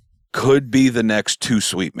could be the next Too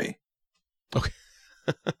Sweet Me. Okay.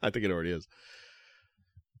 I think it already is.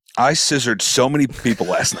 I scissored so many people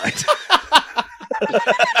last night.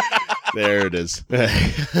 There it is.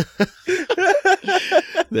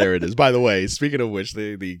 There it is. By the way, speaking of which,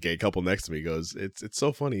 the gay couple next to me goes, it's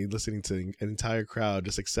so funny listening to an entire crowd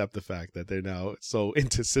just accept the fact that they're now so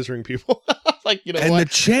into scissoring people. Like, you know And what?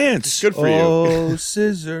 the chants. Good for you. Oh,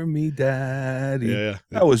 scissor me, daddy. Yeah.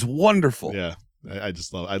 That was wonderful. Yeah. I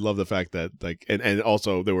love the fact that like, and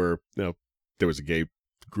also there was a gay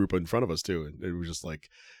group in front of us too, and it was just like,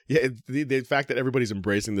 yeah, the fact that everybody's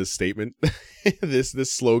embracing this statement, this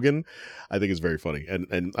slogan, I think is very funny.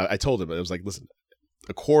 And I told him, I was like, listen,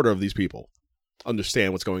 a quarter of these people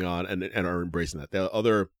understand what's going on and are embracing that. The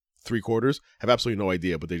other 3/4 have absolutely no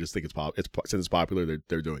idea, but they just think since it's popular,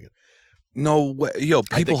 they're doing it. No way. Yo,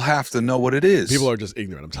 people have to know what it is. People are just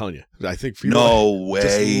ignorant. I'm telling you. I think people no way,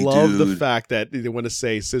 just love the dude. fact that they want to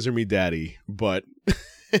say "scissor me, daddy," but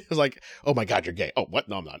it's like, oh my god, you're gay. Oh, what?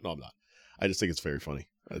 No, I'm not. No, I'm not. I just think it's very funny.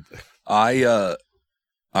 I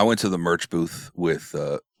went to the merch booth with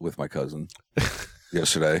my cousin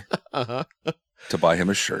yesterday to buy him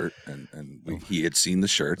a shirt, and he had seen the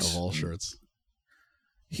shirts. Of all shirts.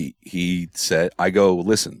 He said, I go,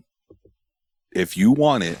 listen, if you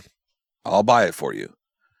want it, I'll buy it for you.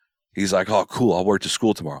 He's like, oh, cool, I'll wear it to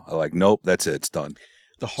school tomorrow. I'm like, nope, that's it, it's done.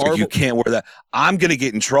 The It's horrible, like, you can't wear that. I'm gonna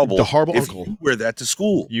get in trouble. The horrible if uncle. you wear that to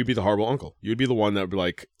school. You'd be the horrible uncle. You'd be the one that would be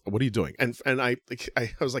like, what are you doing? And I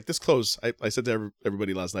was like this close. I said to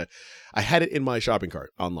everybody last night, I had it in my shopping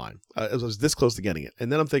cart online. I was this close to getting it.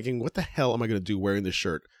 And then I'm thinking, what the hell am I going to do wearing this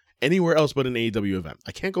shirt anywhere else but an AEW event?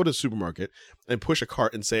 I can't go to the supermarket and push a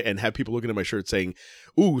cart and have people looking at my shirt saying,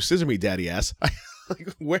 ooh, scissor me, daddy ass.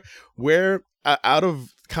 Like, where out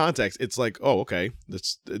of context, it's like, oh, okay.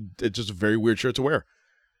 It's just a very weird shirt to wear.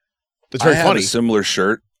 It's very I funny. had a similar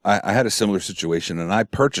shirt. I had a similar situation, and I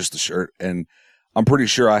purchased the shirt, and I'm pretty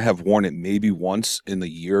sure I have worn it maybe once in the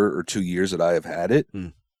year or 2 years that I have had it.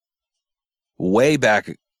 Way back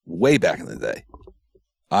in the day.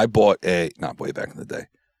 I bought not way back in the day.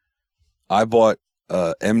 I bought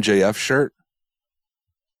a MJF shirt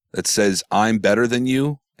that says I'm better than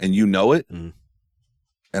you and you know it.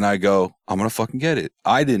 And I go, I'm going to fucking get it.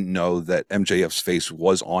 I didn't know that MJF's face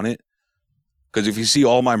was on it. Because if you see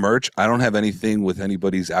all my merch, I don't have anything with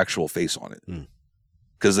anybody's actual face on it.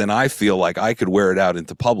 Because then I feel like I could wear it out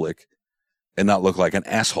into public and not look like an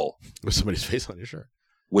asshole. With somebody's face on your shirt.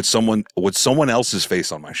 With someone else's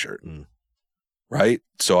face on my shirt. Right?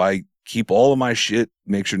 So I keep all of my shit,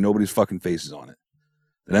 make sure nobody's fucking face is on it.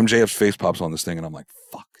 Then MJF's face pops on this thing and I'm like,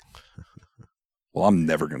 fuck. Well, I'm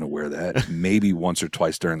never going to wear that. Maybe once or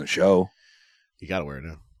twice during the show. You got to wear it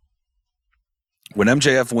now. When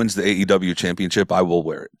MJF wins the AEW championship, I will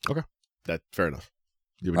wear it. Okay. Fair enough.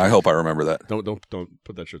 I hope I remember that. Don't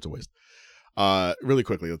put that shirt to waste. Really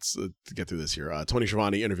quickly, let's get through this here. Tony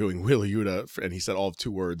Schiavone interviewing Wheeler Yuta, and he said all of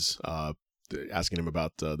 2 words, asking him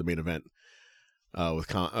about the main event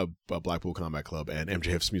with Blackpool Combat Club, and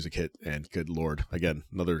MJF's music hit, and good lord, again,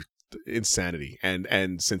 another insanity.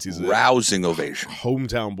 And since he's a rousing ovation,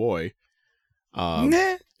 hometown boy, I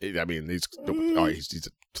mean, he's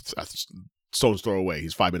a stone's throw away.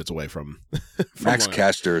 He's 5 minutes away from Max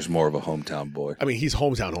Caster is more of a hometown boy. I mean, he's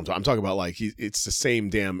hometown. I'm talking about like it's the same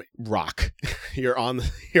damn rock. you're on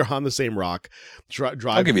the same rock. Drive.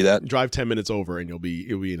 I'll give you that. Drive 10 minutes over, and you'll be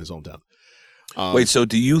in his hometown. Wait, so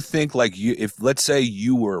do you think like if let's say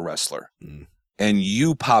you were a wrestler and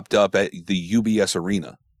you popped up at the UBS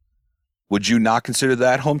Arena, would you not consider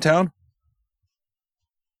that hometown?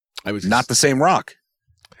 I was not the same rock.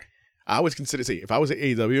 I would consider. See, if I was at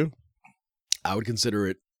AEW, I would consider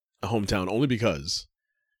it a hometown only because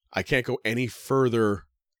I can't go any further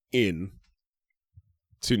in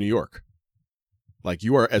to New York. Like,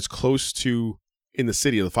 you are as close to in the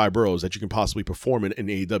city of the 5 boroughs that you can possibly perform in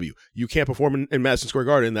AEW. You can't perform in Madison Square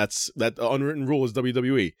Garden. That unwritten rule is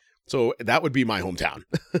WWE. So that would be my hometown.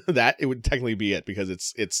 That it would technically be it because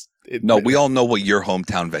we all know what your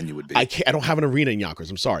hometown venue would be. I don't have an arena in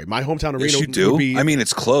Yonkers. I'm sorry. My hometown arena you do. Would be. I mean,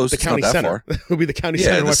 it's close. The county center. It would be the county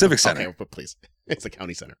center. Yeah, the Civic Center. Okay, but please, it's the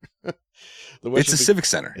county center. It's a Civic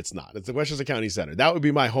Center. It's not. It's the Westchester County Center. That would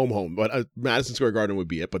be my home. But Madison Square Garden would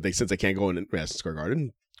be it. But since they can't go in Madison Square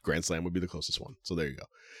Garden, Grand Slam would be the closest one. So there you go.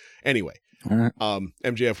 Anyway, all right.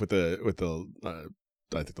 MJF with the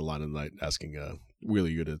I think the line of the night asking Wheeler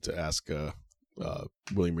Yuta to ask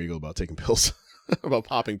William Regal about taking pills, about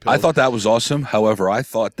popping pills. I thought that was awesome. However, I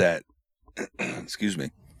thought that excuse me,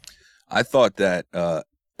 I thought that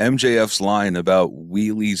MJF's line about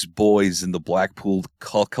Wheelie's boys in the Blackpool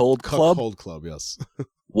Cuckold Club, yes,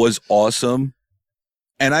 was awesome.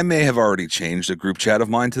 And I may have already changed a group chat of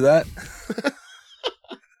mine to that.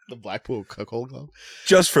 The Blackpool Cuckold Club,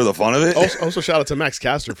 just for the fun of it. Also, shout out to Max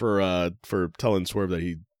Caster for telling Swerve that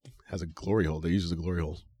he has a glory hole. They uses a glory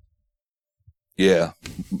hole. Yeah,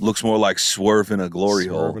 looks more like Swerve in a glory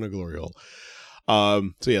hole. Swerve in a glory hole.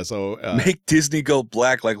 So make Disney go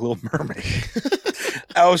black like Little Mermaid.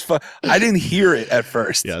 That was fun. I didn't hear it at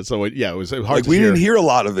first. Yeah, so it was hard. Like, we didn't hear a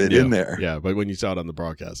lot of it in there. Yeah, but when you saw it on the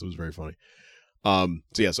broadcast, it was very funny. So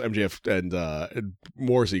MJF and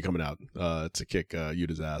Morrissey coming out to kick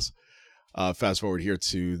Yuta's ass. Fast forward here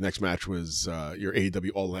to the next match was your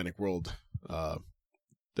AEW All Atlantic World,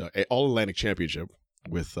 the All Atlantic Championship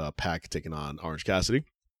with Pac taking on Orange Cassidy.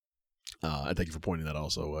 And thank you for pointing that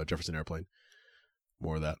also, Jefferson Airplane.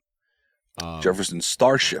 More of that. Jefferson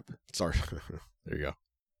Starship. Sorry. There you go.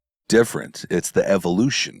 Different. It's the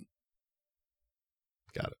evolution.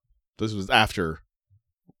 Got it. This was after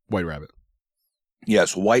White Rabbit.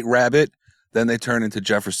 Yes, White Rabbit. Then they turn into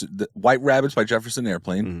White Rabbits by Jefferson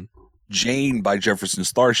Airplane. Mm-hmm. Jane by Jefferson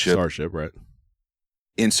Starship. Starship, right.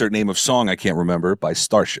 Insert name of song I can't remember by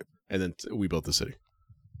Starship. And then We Built the City.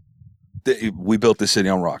 We built the city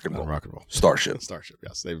on rock and roll. Rock and roll. Starship. Starship,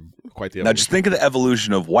 yes. They've quite the evolution. Now just think of the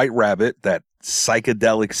evolution of White Rabbit, that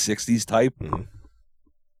psychedelic 60s type, Mm-hmm.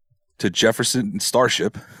 to Jefferson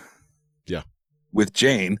Starship. Yeah. With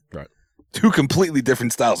Jane. Right. Two completely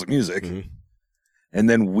different styles of music. Mm-hmm. And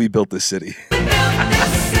then We Built the City.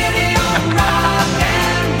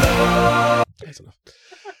 That's enough.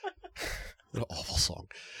 What an awful song.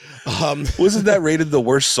 Wasn't that rated the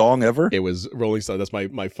worst song ever? It was Rolling Stone. That's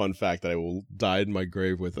my fun fact that I will die in my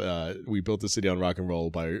grave with. We Built the City on Rock and Roll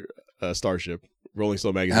by Starship. Rolling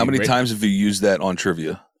Stone magazine. How many times have you used that on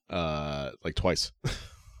trivia? Like twice.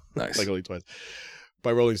 Nice. Like only twice.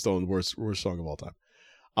 By Rolling Stone, worst song of all time.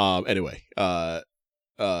 Anyway,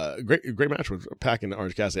 great match with Pac and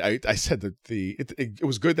Orange Cassidy. I said that it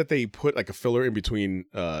was good that they put like a filler in between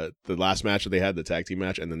the last match that they had, the tag team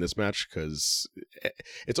match, and then this match, because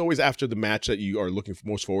it's always after the match that you are looking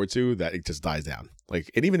most forward to that it just dies down.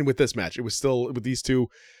 Like, and even with this match, it was still with these two,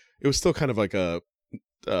 it was still kind of like a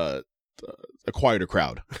quieter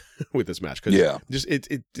crowd with this match, because just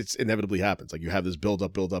it's inevitably happens. Like, you have this build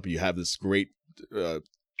up, and you have this great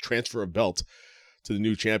transfer of belt to the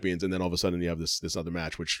new champions, and then all of a sudden you have this other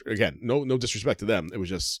match, which, again, no disrespect to them, it was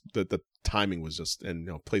just the timing was just, and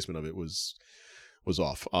placement of it was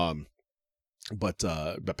off. But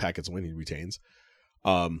Pac gets a win, he retains.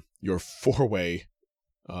 Your 4-way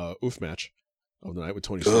oof match of the night with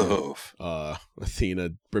Tony Storm,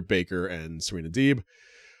 Athena, Britt Baker, and Serena Deeb.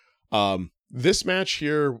 This match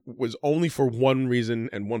here was only for one reason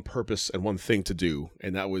and one purpose and one thing to do,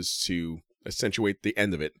 and that was to accentuate the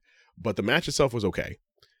end of it. But the match itself was okay.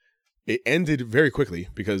 It ended very quickly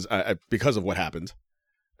because of what happened.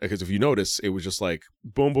 Because if you notice, it was just like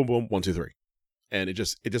boom, boom, boom, 1, 2, 3, and it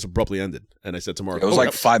just abruptly ended. And I said to Mark, it was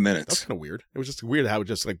like 5 minutes. That's kind of weird. It was just weird how it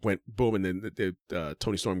just like went boom, and then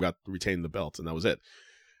Tony Storm retained the belt, and that was it.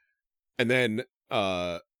 And then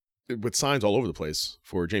with signs all over the place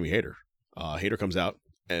for Jamie Hayter. Hayter comes out,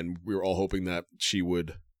 and we were all hoping that she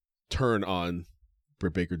would turn on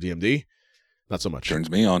Britt Baker DMD. Not so much. Turns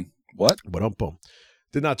me on. What? But boom.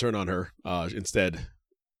 Did not turn on her. Instead,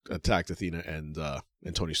 attacked Athena and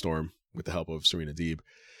Tony Storm with the help of Serena Deeb.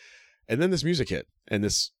 And then this music hit, and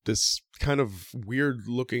this kind of weird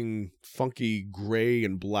looking, funky gray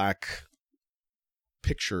and black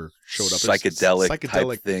picture showed up. Psychedelic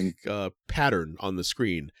type thing. Pattern on the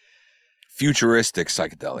screen. Futuristic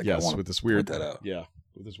psychedelic. Yes, with this weird. Point that out. Yeah,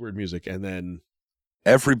 with this weird music, and then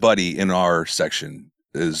everybody in our section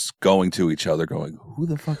is going to each other going, who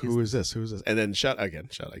the fuck is this? Who is this? And then shout, I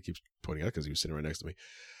keep pointing out because he was sitting right next to me.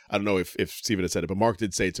 I don't know if Steven had said it, but Mark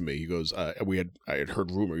did say to me, he goes, I had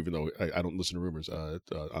heard rumor, even though I don't listen to rumors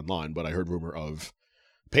online, but I heard rumor of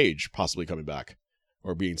Paige possibly coming back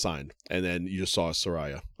or being signed. And then you just saw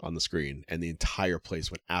Saraya on the screen, and the entire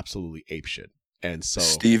place went absolutely apeshit. And so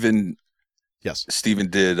Steven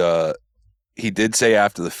did, he did say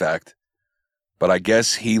after the fact, but I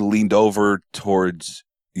guess he leaned over towards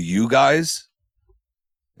you guys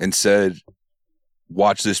and said,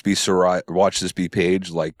 watch this be Saraya, watch this be Paige,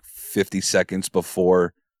 like 50 seconds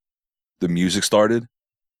before the music started.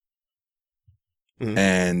 Mm-hmm.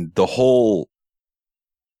 And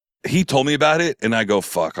he told me about it, and I go,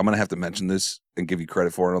 fuck, I'm going to have to mention this and give you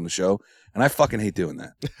credit for it on the show. And I fucking hate doing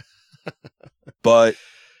that. But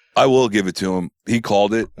I will give it to him. He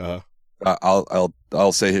called it.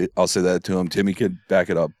 I'll say that to him. Timmy could back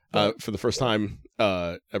it up. For the first time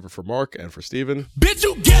ever for Mark and for Steven. Bitch,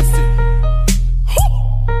 you guessed it.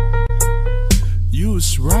 You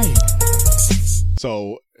was right.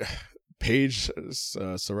 So Paige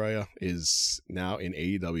Saraya is now in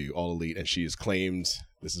AEW All Elite, and she has claimed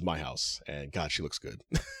this is my house. And God, she looks good.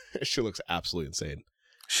 She looks absolutely insane.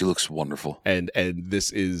 She looks wonderful. And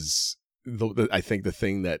this is I think the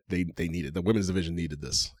thing that they needed. The women's division needed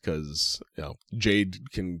this because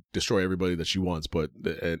Jade can destroy everybody that she wants, but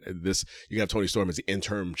this, you have Tony Storm as the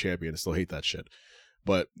interim champion. I still hate that shit,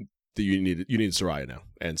 but you need Saraya now,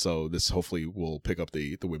 and so this hopefully will pick up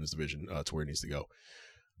the women's division to where it needs to go.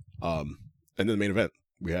 And then the main event,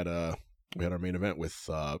 we had our main event with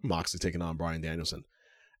Moxley taking on Bryan Danielson,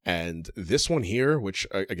 and this one here, which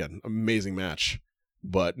again, amazing match,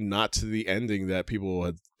 but not to the ending that people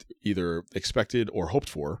had either expected or hoped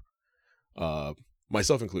for,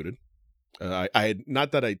 myself included. I had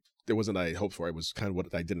not that it wasn't I hoped for, it was kind of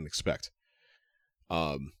what I didn't expect.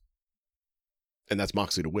 And that's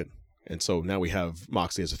Moxley to win. And so now we have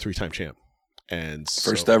Moxley as a 3-time champ. And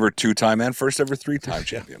First ever 2-time and first ever 3-time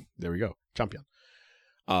champion. There we go. Champion.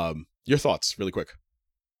 Your thoughts, really quick.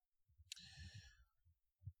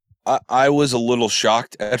 I was a little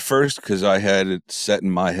shocked at first because I had it set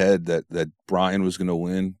in my head that Bryan was going to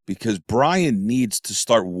win, because Bryan needs to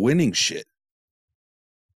start winning shit.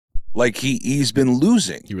 Like he's been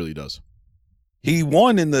losing. He really does. He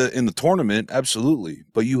won in the tournament, absolutely,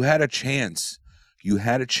 but you had a chance. You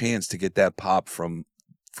had a chance to get that pop from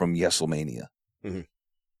Yeselmania. Mm-hmm.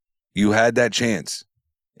 You had that chance,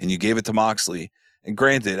 and you gave it to Moxley. And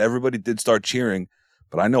granted, everybody did start cheering,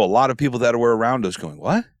 but I know a lot of people that were around us going,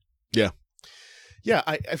 "What?" Yeah,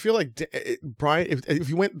 I feel like Bryan, if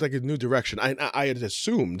you went like a new direction, I had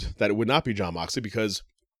assumed that it would not be Jon Moxley, because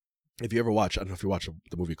if you ever watch, I don't know if you watch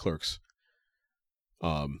the movie Clerks,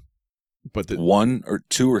 but the 1 or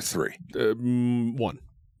 2 or 3, one.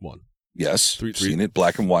 yes, Three- seen it,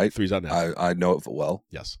 black and white. 3's out now. I know it well.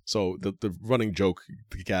 Yes. So the running joke,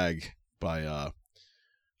 the gag by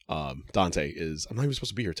Dante is, I'm not even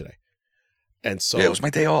supposed to be here today. And so Yeah, it was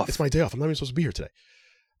my day off. It's my day off. I'm not even supposed to be here today.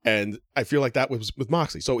 And I feel like that was with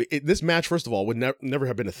Moxley. So this match, first of all, would never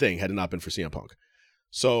have been a thing had it not been for CM Punk.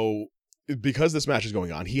 So because this match is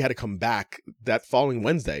going on, he had to come back that following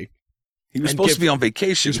Wednesday. He was supposed to be on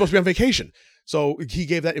vacation. He was supposed to be on vacation. So he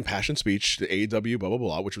gave that impassioned speech to AEW, blah, blah,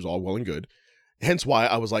 blah, which was all well and good. Hence why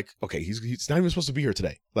I was like, okay, he's not even supposed to be here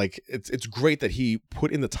today. Like, it's great that he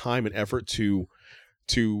put in the time and effort to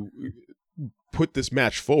put this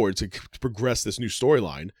match forward, to progress this new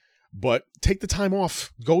storyline, but take the time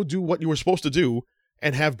off, go do what you were supposed to do,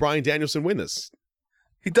 and have Bryan Danielson win this.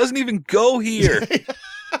 He doesn't even go here. He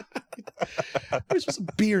was supposed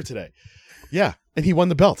to be here today. Yeah, and he won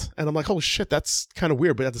the belt. And I'm like, oh shit, that's kind of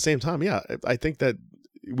weird. But at the same time, yeah, I think that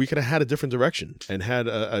we could have had a different direction and had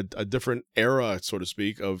a different era, so to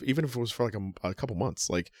speak, of, even if it was for like a couple months,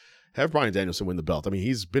 like have Bryan Danielson win the belt. I mean,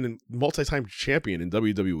 he's been a multi-time champion in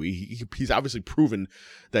WWE. He's obviously proven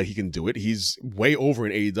that he can do it. He's way over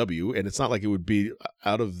in AEW, and it's not like it would be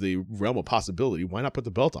out of the realm of possibility. Why not put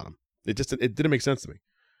the belt on him? It didn't make sense to me.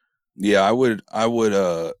 Yeah, I would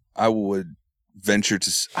venture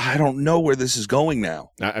to. I don't know where this is going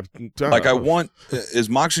now. Is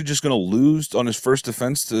Moxley just going to lose on his first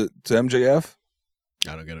defense to MJF?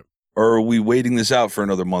 I don't get it. Or are we waiting this out for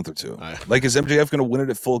another month or two? Is MJF going to win it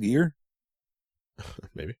at Full Gear?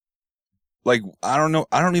 Maybe. Like, I don't know.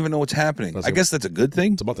 I don't even know what's happening. I guess that's a good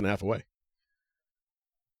thing. It's a month and a half away.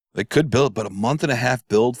 They could build, but a month and a half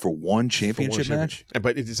build for one championship match?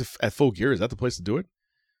 But it's at Full Gear. Is that the place to do it?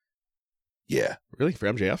 Yeah. Really? For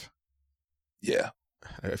MJF? Yeah.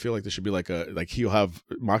 I feel like there should be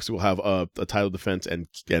Moxley will have a title defense and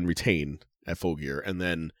retain at Full Gear, and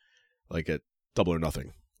then like at Double or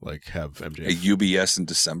Nothing, like have MJF. A UBS in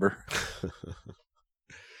December.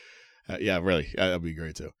 Yeah, really. That'd be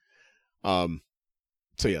great too.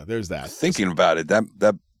 So yeah, there's that. Thinking about it,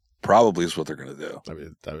 that probably is what they're going to do. I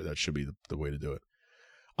mean, that should be the way to do it.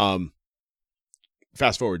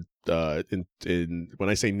 Fast forward in when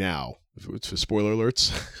I say now, for spoiler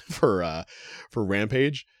alerts for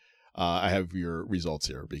Rampage, I have your results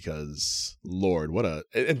here because Lord,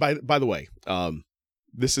 and by the way,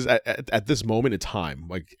 this is at this moment in time,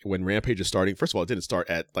 like when Rampage is starting. First of all, it didn't start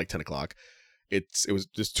at like 10 o'clock. It was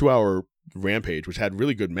just 2-hour Rampage, which had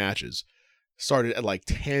really good matches. Started at like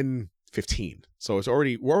 10:15, so we're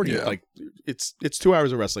already like it's 2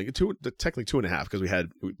 hours of wrestling. Technically 2.5 because we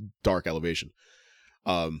had Dark Elevation.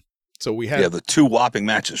 So we had the 2 whopping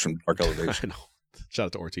matches from Dark Elevation. I know. Shout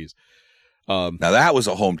out to Ortiz. Now that was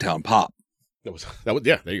a hometown pop. That was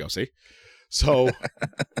yeah. There you go. See, so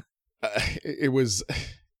it was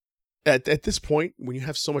at this point when you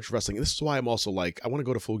have so much wrestling. And this is why I'm also like I want to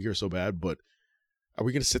go to Full Gear so bad, but are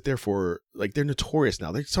we going to sit there for like they're notorious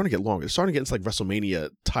now? They're starting to get longer. They're starting to get into like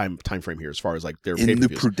WrestleMania time frame here as far as like their in the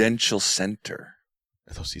Prudential Center.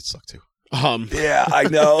 Those seats suck too. Yeah, I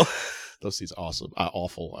know. Those seats awesome,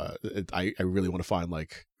 awful. I really want to find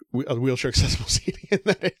like wheelchair accessible seating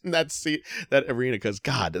in that seat, that arena, because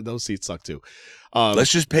God, those seats suck too.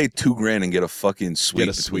 Let's just pay $2,000 and get a fucking suite.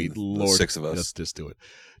 Get a suite, between Lord, the 6 of us. Let's just do it.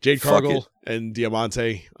 Jade Fuck Cargill and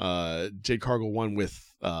Diamante. Jade Cargill won with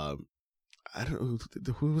I don't know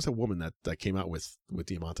who was that woman that came out with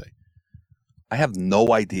Diamante. I have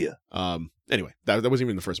no idea. Anyway, that wasn't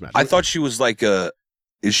even the first match. I thought she was like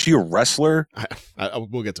is she a wrestler?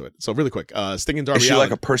 We'll get to it. So really quick, Sting and Darby Is she Allin,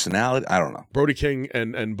 like a personality? I don't know. Brody King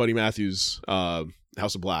and Buddy Matthews,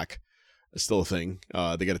 House of Black is still a thing.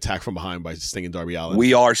 They get attacked from behind by Sting and Darby Allin.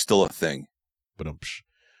 We are still a thing.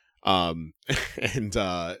 And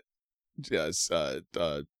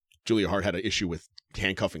Julia Hart had an issue with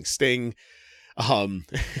handcuffing Sting,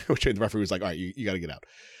 which the referee was like, all right, you got to get out.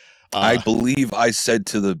 I believe I said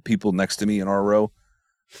to the people next to me in our row,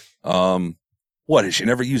 what, has she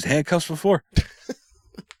never used handcuffs before?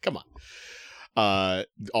 Come on.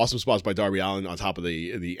 Awesome spots by Darby Allin on top of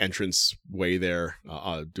the entrance way there,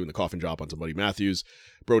 doing the coffin drop onto Buddy Matthews.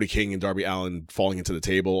 Brody King and Darby Allin falling into the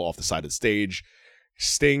table off the side of the stage.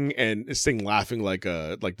 Sting laughing like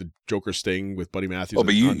the Joker Sting with Buddy Matthews. Oh,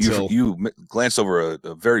 but you glanced over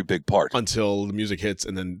a very big part until the music hits,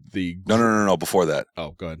 and then the no. Before that,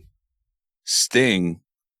 oh, go ahead. Sting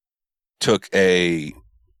took a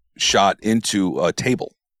shot into a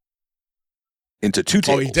table, into 2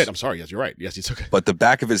 tables. Oh, he did. I'm sorry. Yes, you're right. Yes, he took it. But the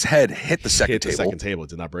back of his head hit the second hit table. The second table. It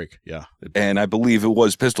did not break. Yeah. And I believe it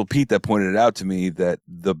was Pistol Pete that pointed it out to me that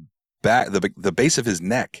the base of his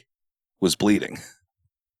neck was bleeding.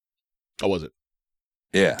 Oh, was it?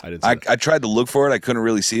 Yeah. I tried to look for it. I couldn't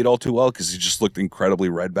really see it all too well because he just looked incredibly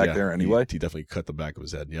red back there anyway. He definitely cut the back of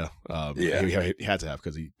his head. Yeah. He had to have,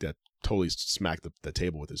 because he totally smacked the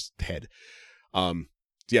table with his head.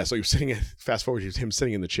 Yeah, so he was sitting. Fast forward, him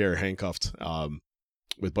sitting in the chair, handcuffed,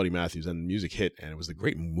 with Buddy Matthews, and the music hit, and it was the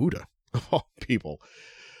Great Muta of all people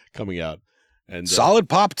coming out. And solid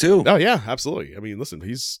pop too. Oh yeah, absolutely. I mean, listen,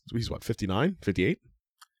 he's what, 59, 58?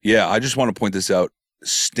 Yeah, I just want to point this out.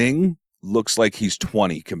 Sting looks like he's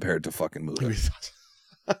 20 compared to fucking Muta.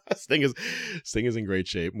 Sting is in great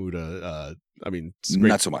shape. Muta, I mean,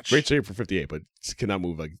 not so much. Great shape for 58, but cannot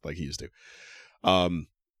move like he used to.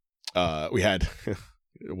 We had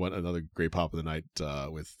another great pop of the night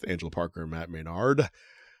with Angela Parker and Matt Maynard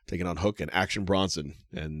taking on Hook and Action Bronson,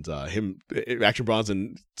 and Action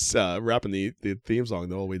Bronson rapping the theme song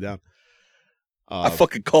the whole way down. I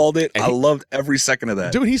fucking called it. I loved every second of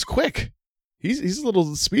that. Dude, he's quick. He's a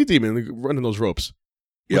little speed demon running those ropes.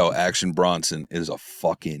 Yo, Action Bronson is a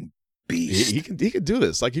fucking beast. He could do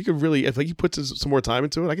this. Like, he could really, if he puts some more time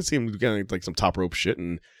into it, I can see him getting like some top rope shit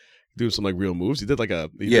and doing some like real moves. He did like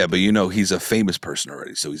but he's a famous person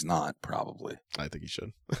already, so he's not probably. I think he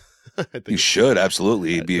should. He should,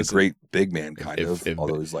 absolutely. He'd be a great big man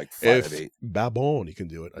although he's like 5'8". Babon, he can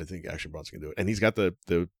do it. I think Action Bronson can do it. And he's got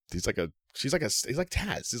he's like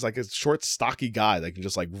Taz. He's like a short, stocky guy that can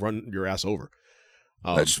just like run your ass over.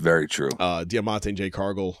 That's very true. Diamante and Jay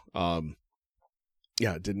Cargill.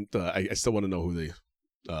 Didn't I still want to know who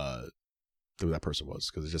that person was,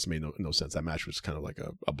 because it just made no sense. That match was kind of like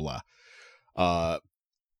a blah.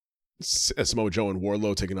 Samoa Joe and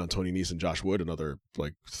Wardlow taking on Tony Nese and Josh Wood, another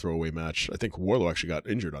like throwaway match. I think Wardlow actually got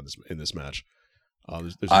injured in this match. I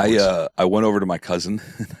went over to my cousin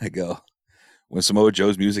and I go, when Samoa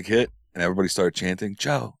Joe's music hit and everybody started chanting,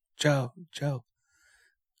 Joe, Joe, Joe.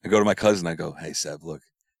 I go to my cousin, I go, hey Seb, look,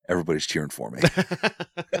 everybody's cheering for me.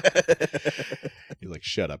 He's like,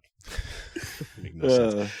 shut up. Make no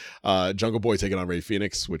sense. Jungle Boy taking on Rey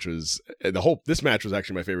Fenix, which was this match was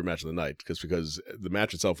actually my favorite match of the night, because the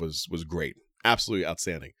match itself was great, absolutely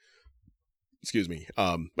outstanding. Excuse me.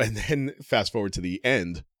 And then fast forward to the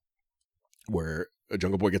end, where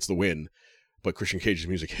Jungle Boy gets the win, but Christian Cage's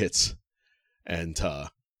music hits, and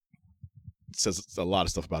says a lot of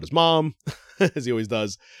stuff about his mom, as he always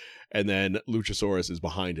does. And then Luchasaurus is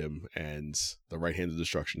behind him, and the right hand of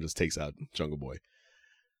destruction just takes out Jungle Boy.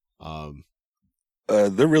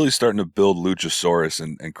 They're really starting to build Luchasaurus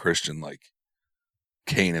and Christian like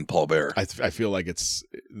Kane and Paul Bearer. I feel like it's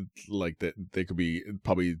like that they could be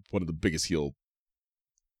probably one of the biggest heel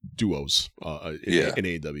duos in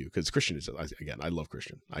AEW, because Christian is, again, I love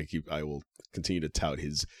Christian. I will continue to tout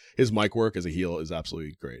his mic work as a heel is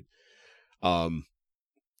absolutely great.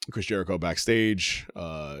 Chris Jericho backstage,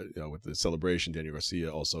 with the celebration. Daniel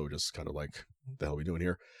Garcia also just kind of like, what the hell are we doing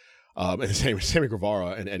here? And Sammy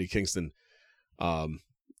Guevara and Eddie Kingston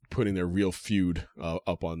putting their real feud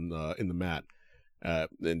up on in the mat.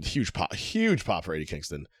 And huge pop for Eddie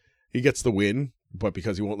Kingston. He gets the win, but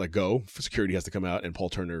because he won't let go, security has to come out, and Paul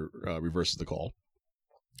Turner reverses the call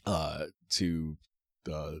to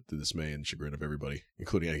the dismay and chagrin of everybody,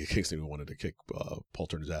 including Eddie Kingston, who wanted to kick Paul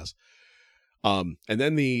Turner's ass. And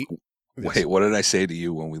then Wait, what did I say to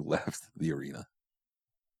you when we left the arena?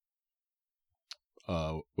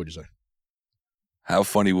 What'd you say? How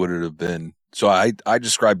funny would it have been? So I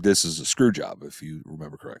described this as a screw job, if you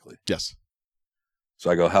remember correctly. Yes. So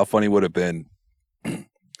I go, how funny would it have been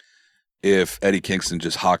if Eddie Kingston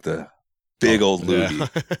just hocked a big old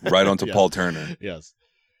loogie right onto Yes. Paul Turner, Yes.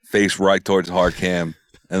 face right towards hard cam,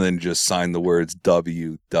 and then just signed the words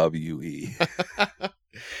WWE.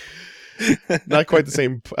 Not quite the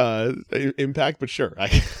same impact, but sure. I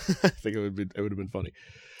think it would have been funny.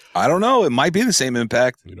 I don't know. It might be the same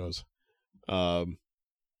impact. Who knows?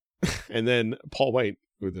 And then Paul White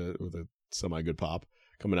with a semi good pop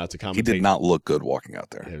coming out to commentate. He did not look good walking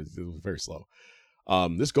out there. Yeah, it was very slow.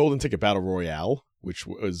 This Golden Ticket Battle Royale, which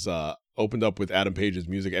was opened up with Adam Page's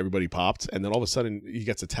music, everybody popped, and then all of a sudden he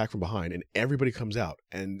gets attacked from behind, and everybody comes out,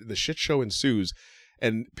 and the shit show ensues,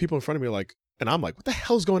 and people in front of me are like, and I'm like, what the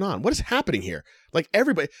hell is going on? What is happening here? Like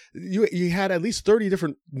everybody, you had at least 30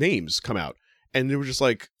 different names come out, and they were just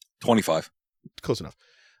like 25. close enough.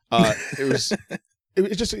 It was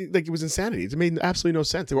just like, it was insanity. It made absolutely no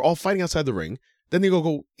sense. They were all fighting outside the ring. Then they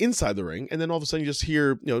go inside the ring, and then all of a sudden you just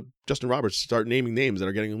hear, Justin Roberts start naming names that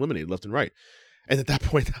are getting eliminated left and right. And at that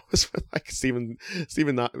point, that was when, like, Steven hits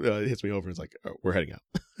me over and is like, oh, we're heading out.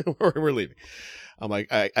 we're leaving. I'm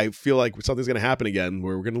like, I feel like something's going to happen again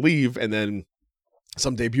where we're going to leave, and then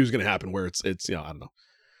some debut is going to happen where it's I don't know.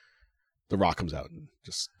 The Rock comes out and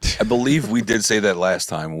just. I believe we did say that last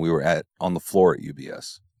time when we were on the floor at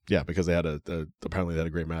UBS. Yeah, because they had apparently they had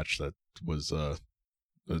a great match that was a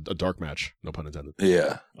dark match, no pun intended.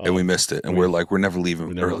 Yeah, and we missed it, and we're like, we're never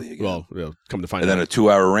leaving early again. Well, come to find and out. then a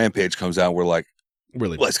 2-hour Rampage comes out. We're like, we're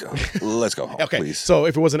leaving. let's go home, Okay, please. so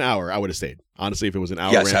if it was an hour, I would have stayed. Honestly, if it was an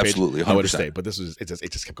hour, Yes, Rampage, absolutely, I would have 100%. stayed. But this was it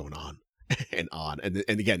just kept going on and on, and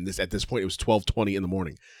again, at this point, it was 12:20 in the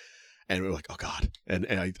morning, and we were like, oh god, and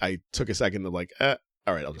I took a second to like,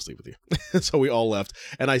 all right, I'll just leave with you. So we all left,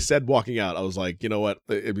 and I said walking out, I was like, you know what?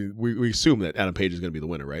 I mean, we assume that Adam Page is going to be the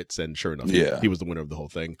winner, right? And sure enough, he was the winner of the whole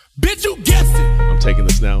thing. Bitch, you guessed it. I'm taking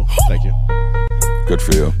this now. Thank you. Good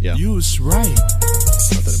for you. Yeah, You was right.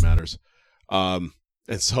 not that it matters.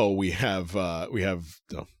 And so we have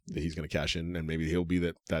he's going to cash in, and maybe he'll be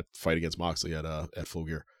that fight against Moxley at Full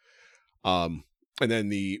Gear. And then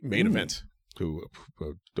the main event,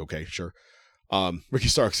 okay, sure. Ricky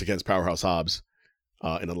Starks against Powerhouse Hobbs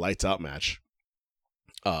in a lights out match.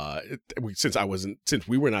 Since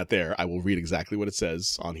we were not there, I will read exactly what it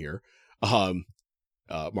says on here.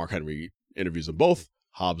 Mark Henry interviews them both.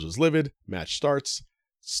 Hobbs was livid. Match starts.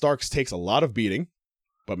 Starks takes a lot of beating,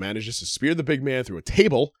 but manages to spear the big man through a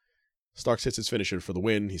table. Starks hits his finisher for the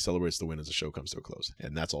win. He celebrates the win as the show comes to a close.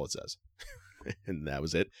 And that's all it says. And that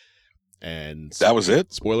was it. And That was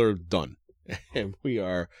it? Spoiler, done. And we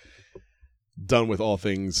are done with all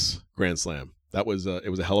things Grand Slam. It was a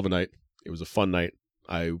hell of a night. It was a fun night.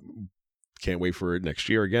 I can't wait for it next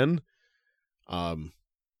year again. But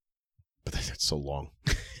it's so long.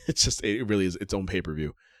 It really is its own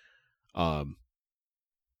pay-per-view. I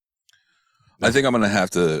think I'm going to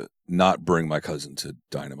have to not bring my cousin to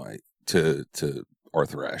Dynamite, to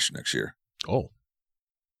Arthur Ashe next year. Oh.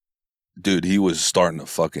 Dude, he was starting to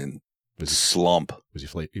fucking slump. He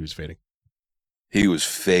was fading. He was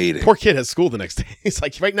fading. Poor kid has school the next day. He's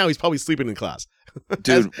like, right now he's probably sleeping in class.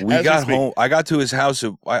 Dude, as we got speak. home. I got to his house.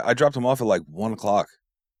 I dropped him off at like 1 o'clock.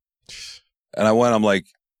 And I'm like,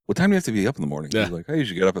 what time do you have to be up in the morning? Yeah. He's like, I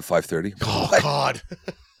usually get up at 5:30. Oh, What? God.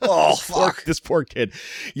 Oh, fuck. This poor kid.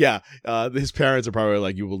 Yeah. His parents are probably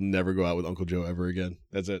like, you will never go out with Uncle Joe ever again.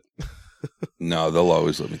 That's it. No, they'll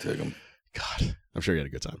always let me take him. God. I'm sure you had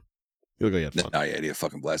a good time. You look like you had fun. No, yeah, he had a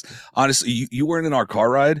fucking blast. Honestly, you weren't in our car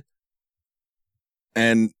ride.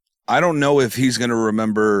 And I don't know if he's going to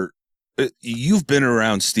remember. You've been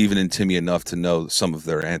around Steven and Timmy enough to know some of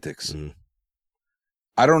their antics. Mhm.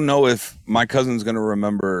 I don't know if my cousin's going to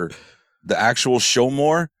remember the actual show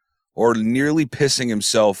more or nearly pissing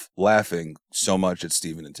himself laughing so much at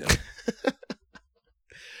Steven and Timmy.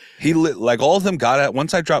 Like all of them got at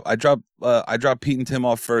once. I dropped Pete and Tim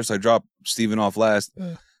off first. I dropped Steven off last.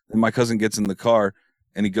 And my cousin gets in the car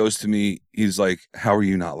and he goes to me. He's like, "How are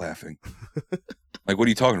you not laughing?" Like, what are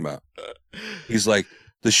you talking about? He's like,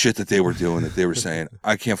 the shit that they were doing, that they were saying,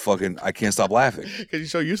 I can't stop laughing. Because you're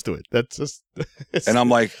so used to it. That's just. And I'm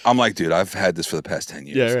like, dude, I've had this for the past 10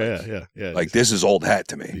 years. Yeah. Like, this is old hat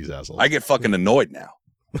to me. These assholes. I get fucking annoyed now.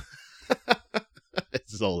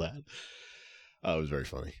 It's all that. It was very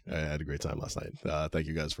funny. I had a great time last night. Thank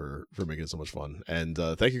you guys for making it so much fun, and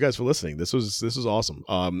thank you guys for listening. This was awesome.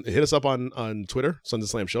 Hit us up on Twitter, Sons of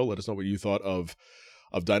Slam Show. Let us know what you thought of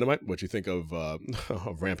Dynamite, what you think of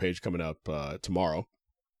of Rampage coming up tomorrow,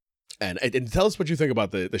 and tell us what you think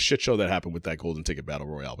about the shit show that happened with that Golden Ticket Battle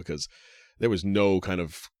Royale, because there was no kind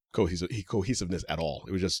of cohesiveness at all.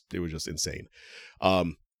 It was just insane.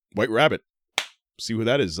 White Rabbit, see who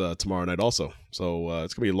that is tomorrow night also. So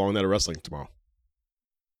it's gonna be a long night of wrestling tomorrow.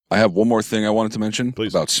 I have one more thing I wanted to mention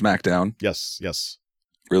about SmackDown. Yes.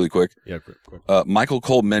 Really quick. Yeah, quick. Michael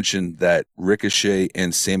Cole mentioned that Ricochet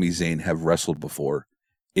and Sami Zayn have wrestled before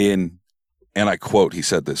in, and I quote, he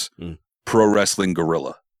said this, Pro Wrestling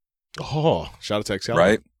Guerrilla. Oh, shout out to Excalibur.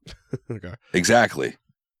 Right? Okay. Exactly.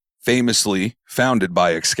 Famously founded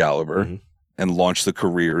by Excalibur and launched the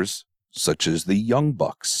careers such as the Young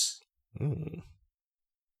Bucks.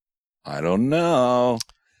 I don't know.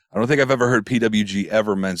 I don't think I've ever heard PWG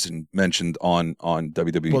ever mentioned on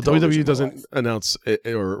WWE. Well, WWE doesn't announce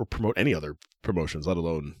or promote any other promotions, let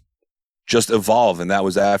alone just Evolve, and that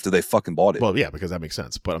was after they fucking bought it. Well, yeah, because that makes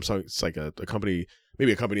sense. But I'm saying it's like a company,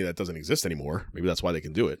 maybe a company that doesn't exist anymore. Maybe that's why they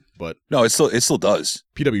can do it. But no, it still does.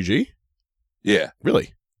 PWG? Yeah.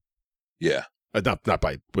 Really? Yeah. Not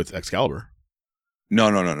with Excalibur.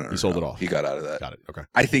 No. He sold it off. He got out of that. Got it. Okay.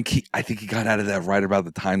 I think he got out of that right about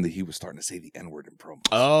the time that he was starting to say the N-word in promos.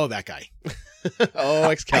 Oh, that guy.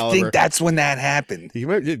 Excalibur. I think that's when that happened.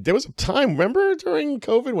 There was a time, remember, during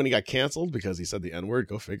COVID when he got canceled because he said the N-word?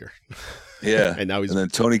 Go figure. Yeah. And now he's. And then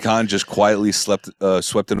Tony Khan just quietly swept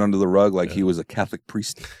it under the rug like he was a Catholic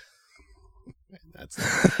priest.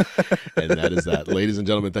 And that is that. Ladies and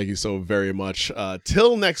gentlemen, thank you so very much.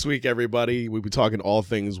 Till next week, everybody. We'll be talking all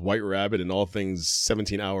things White Rabbit and all things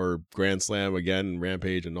 17-hour Grand Slam again,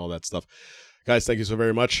 Rampage and all that stuff. Guys, thank you so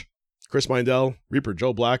very much. Chris Mindell, Reaper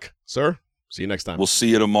Joe Black. Sir, see you next time. We'll see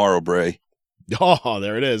you tomorrow, Bray. Oh,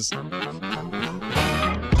 there it is.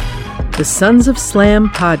 The Sons of Slam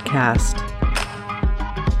podcast.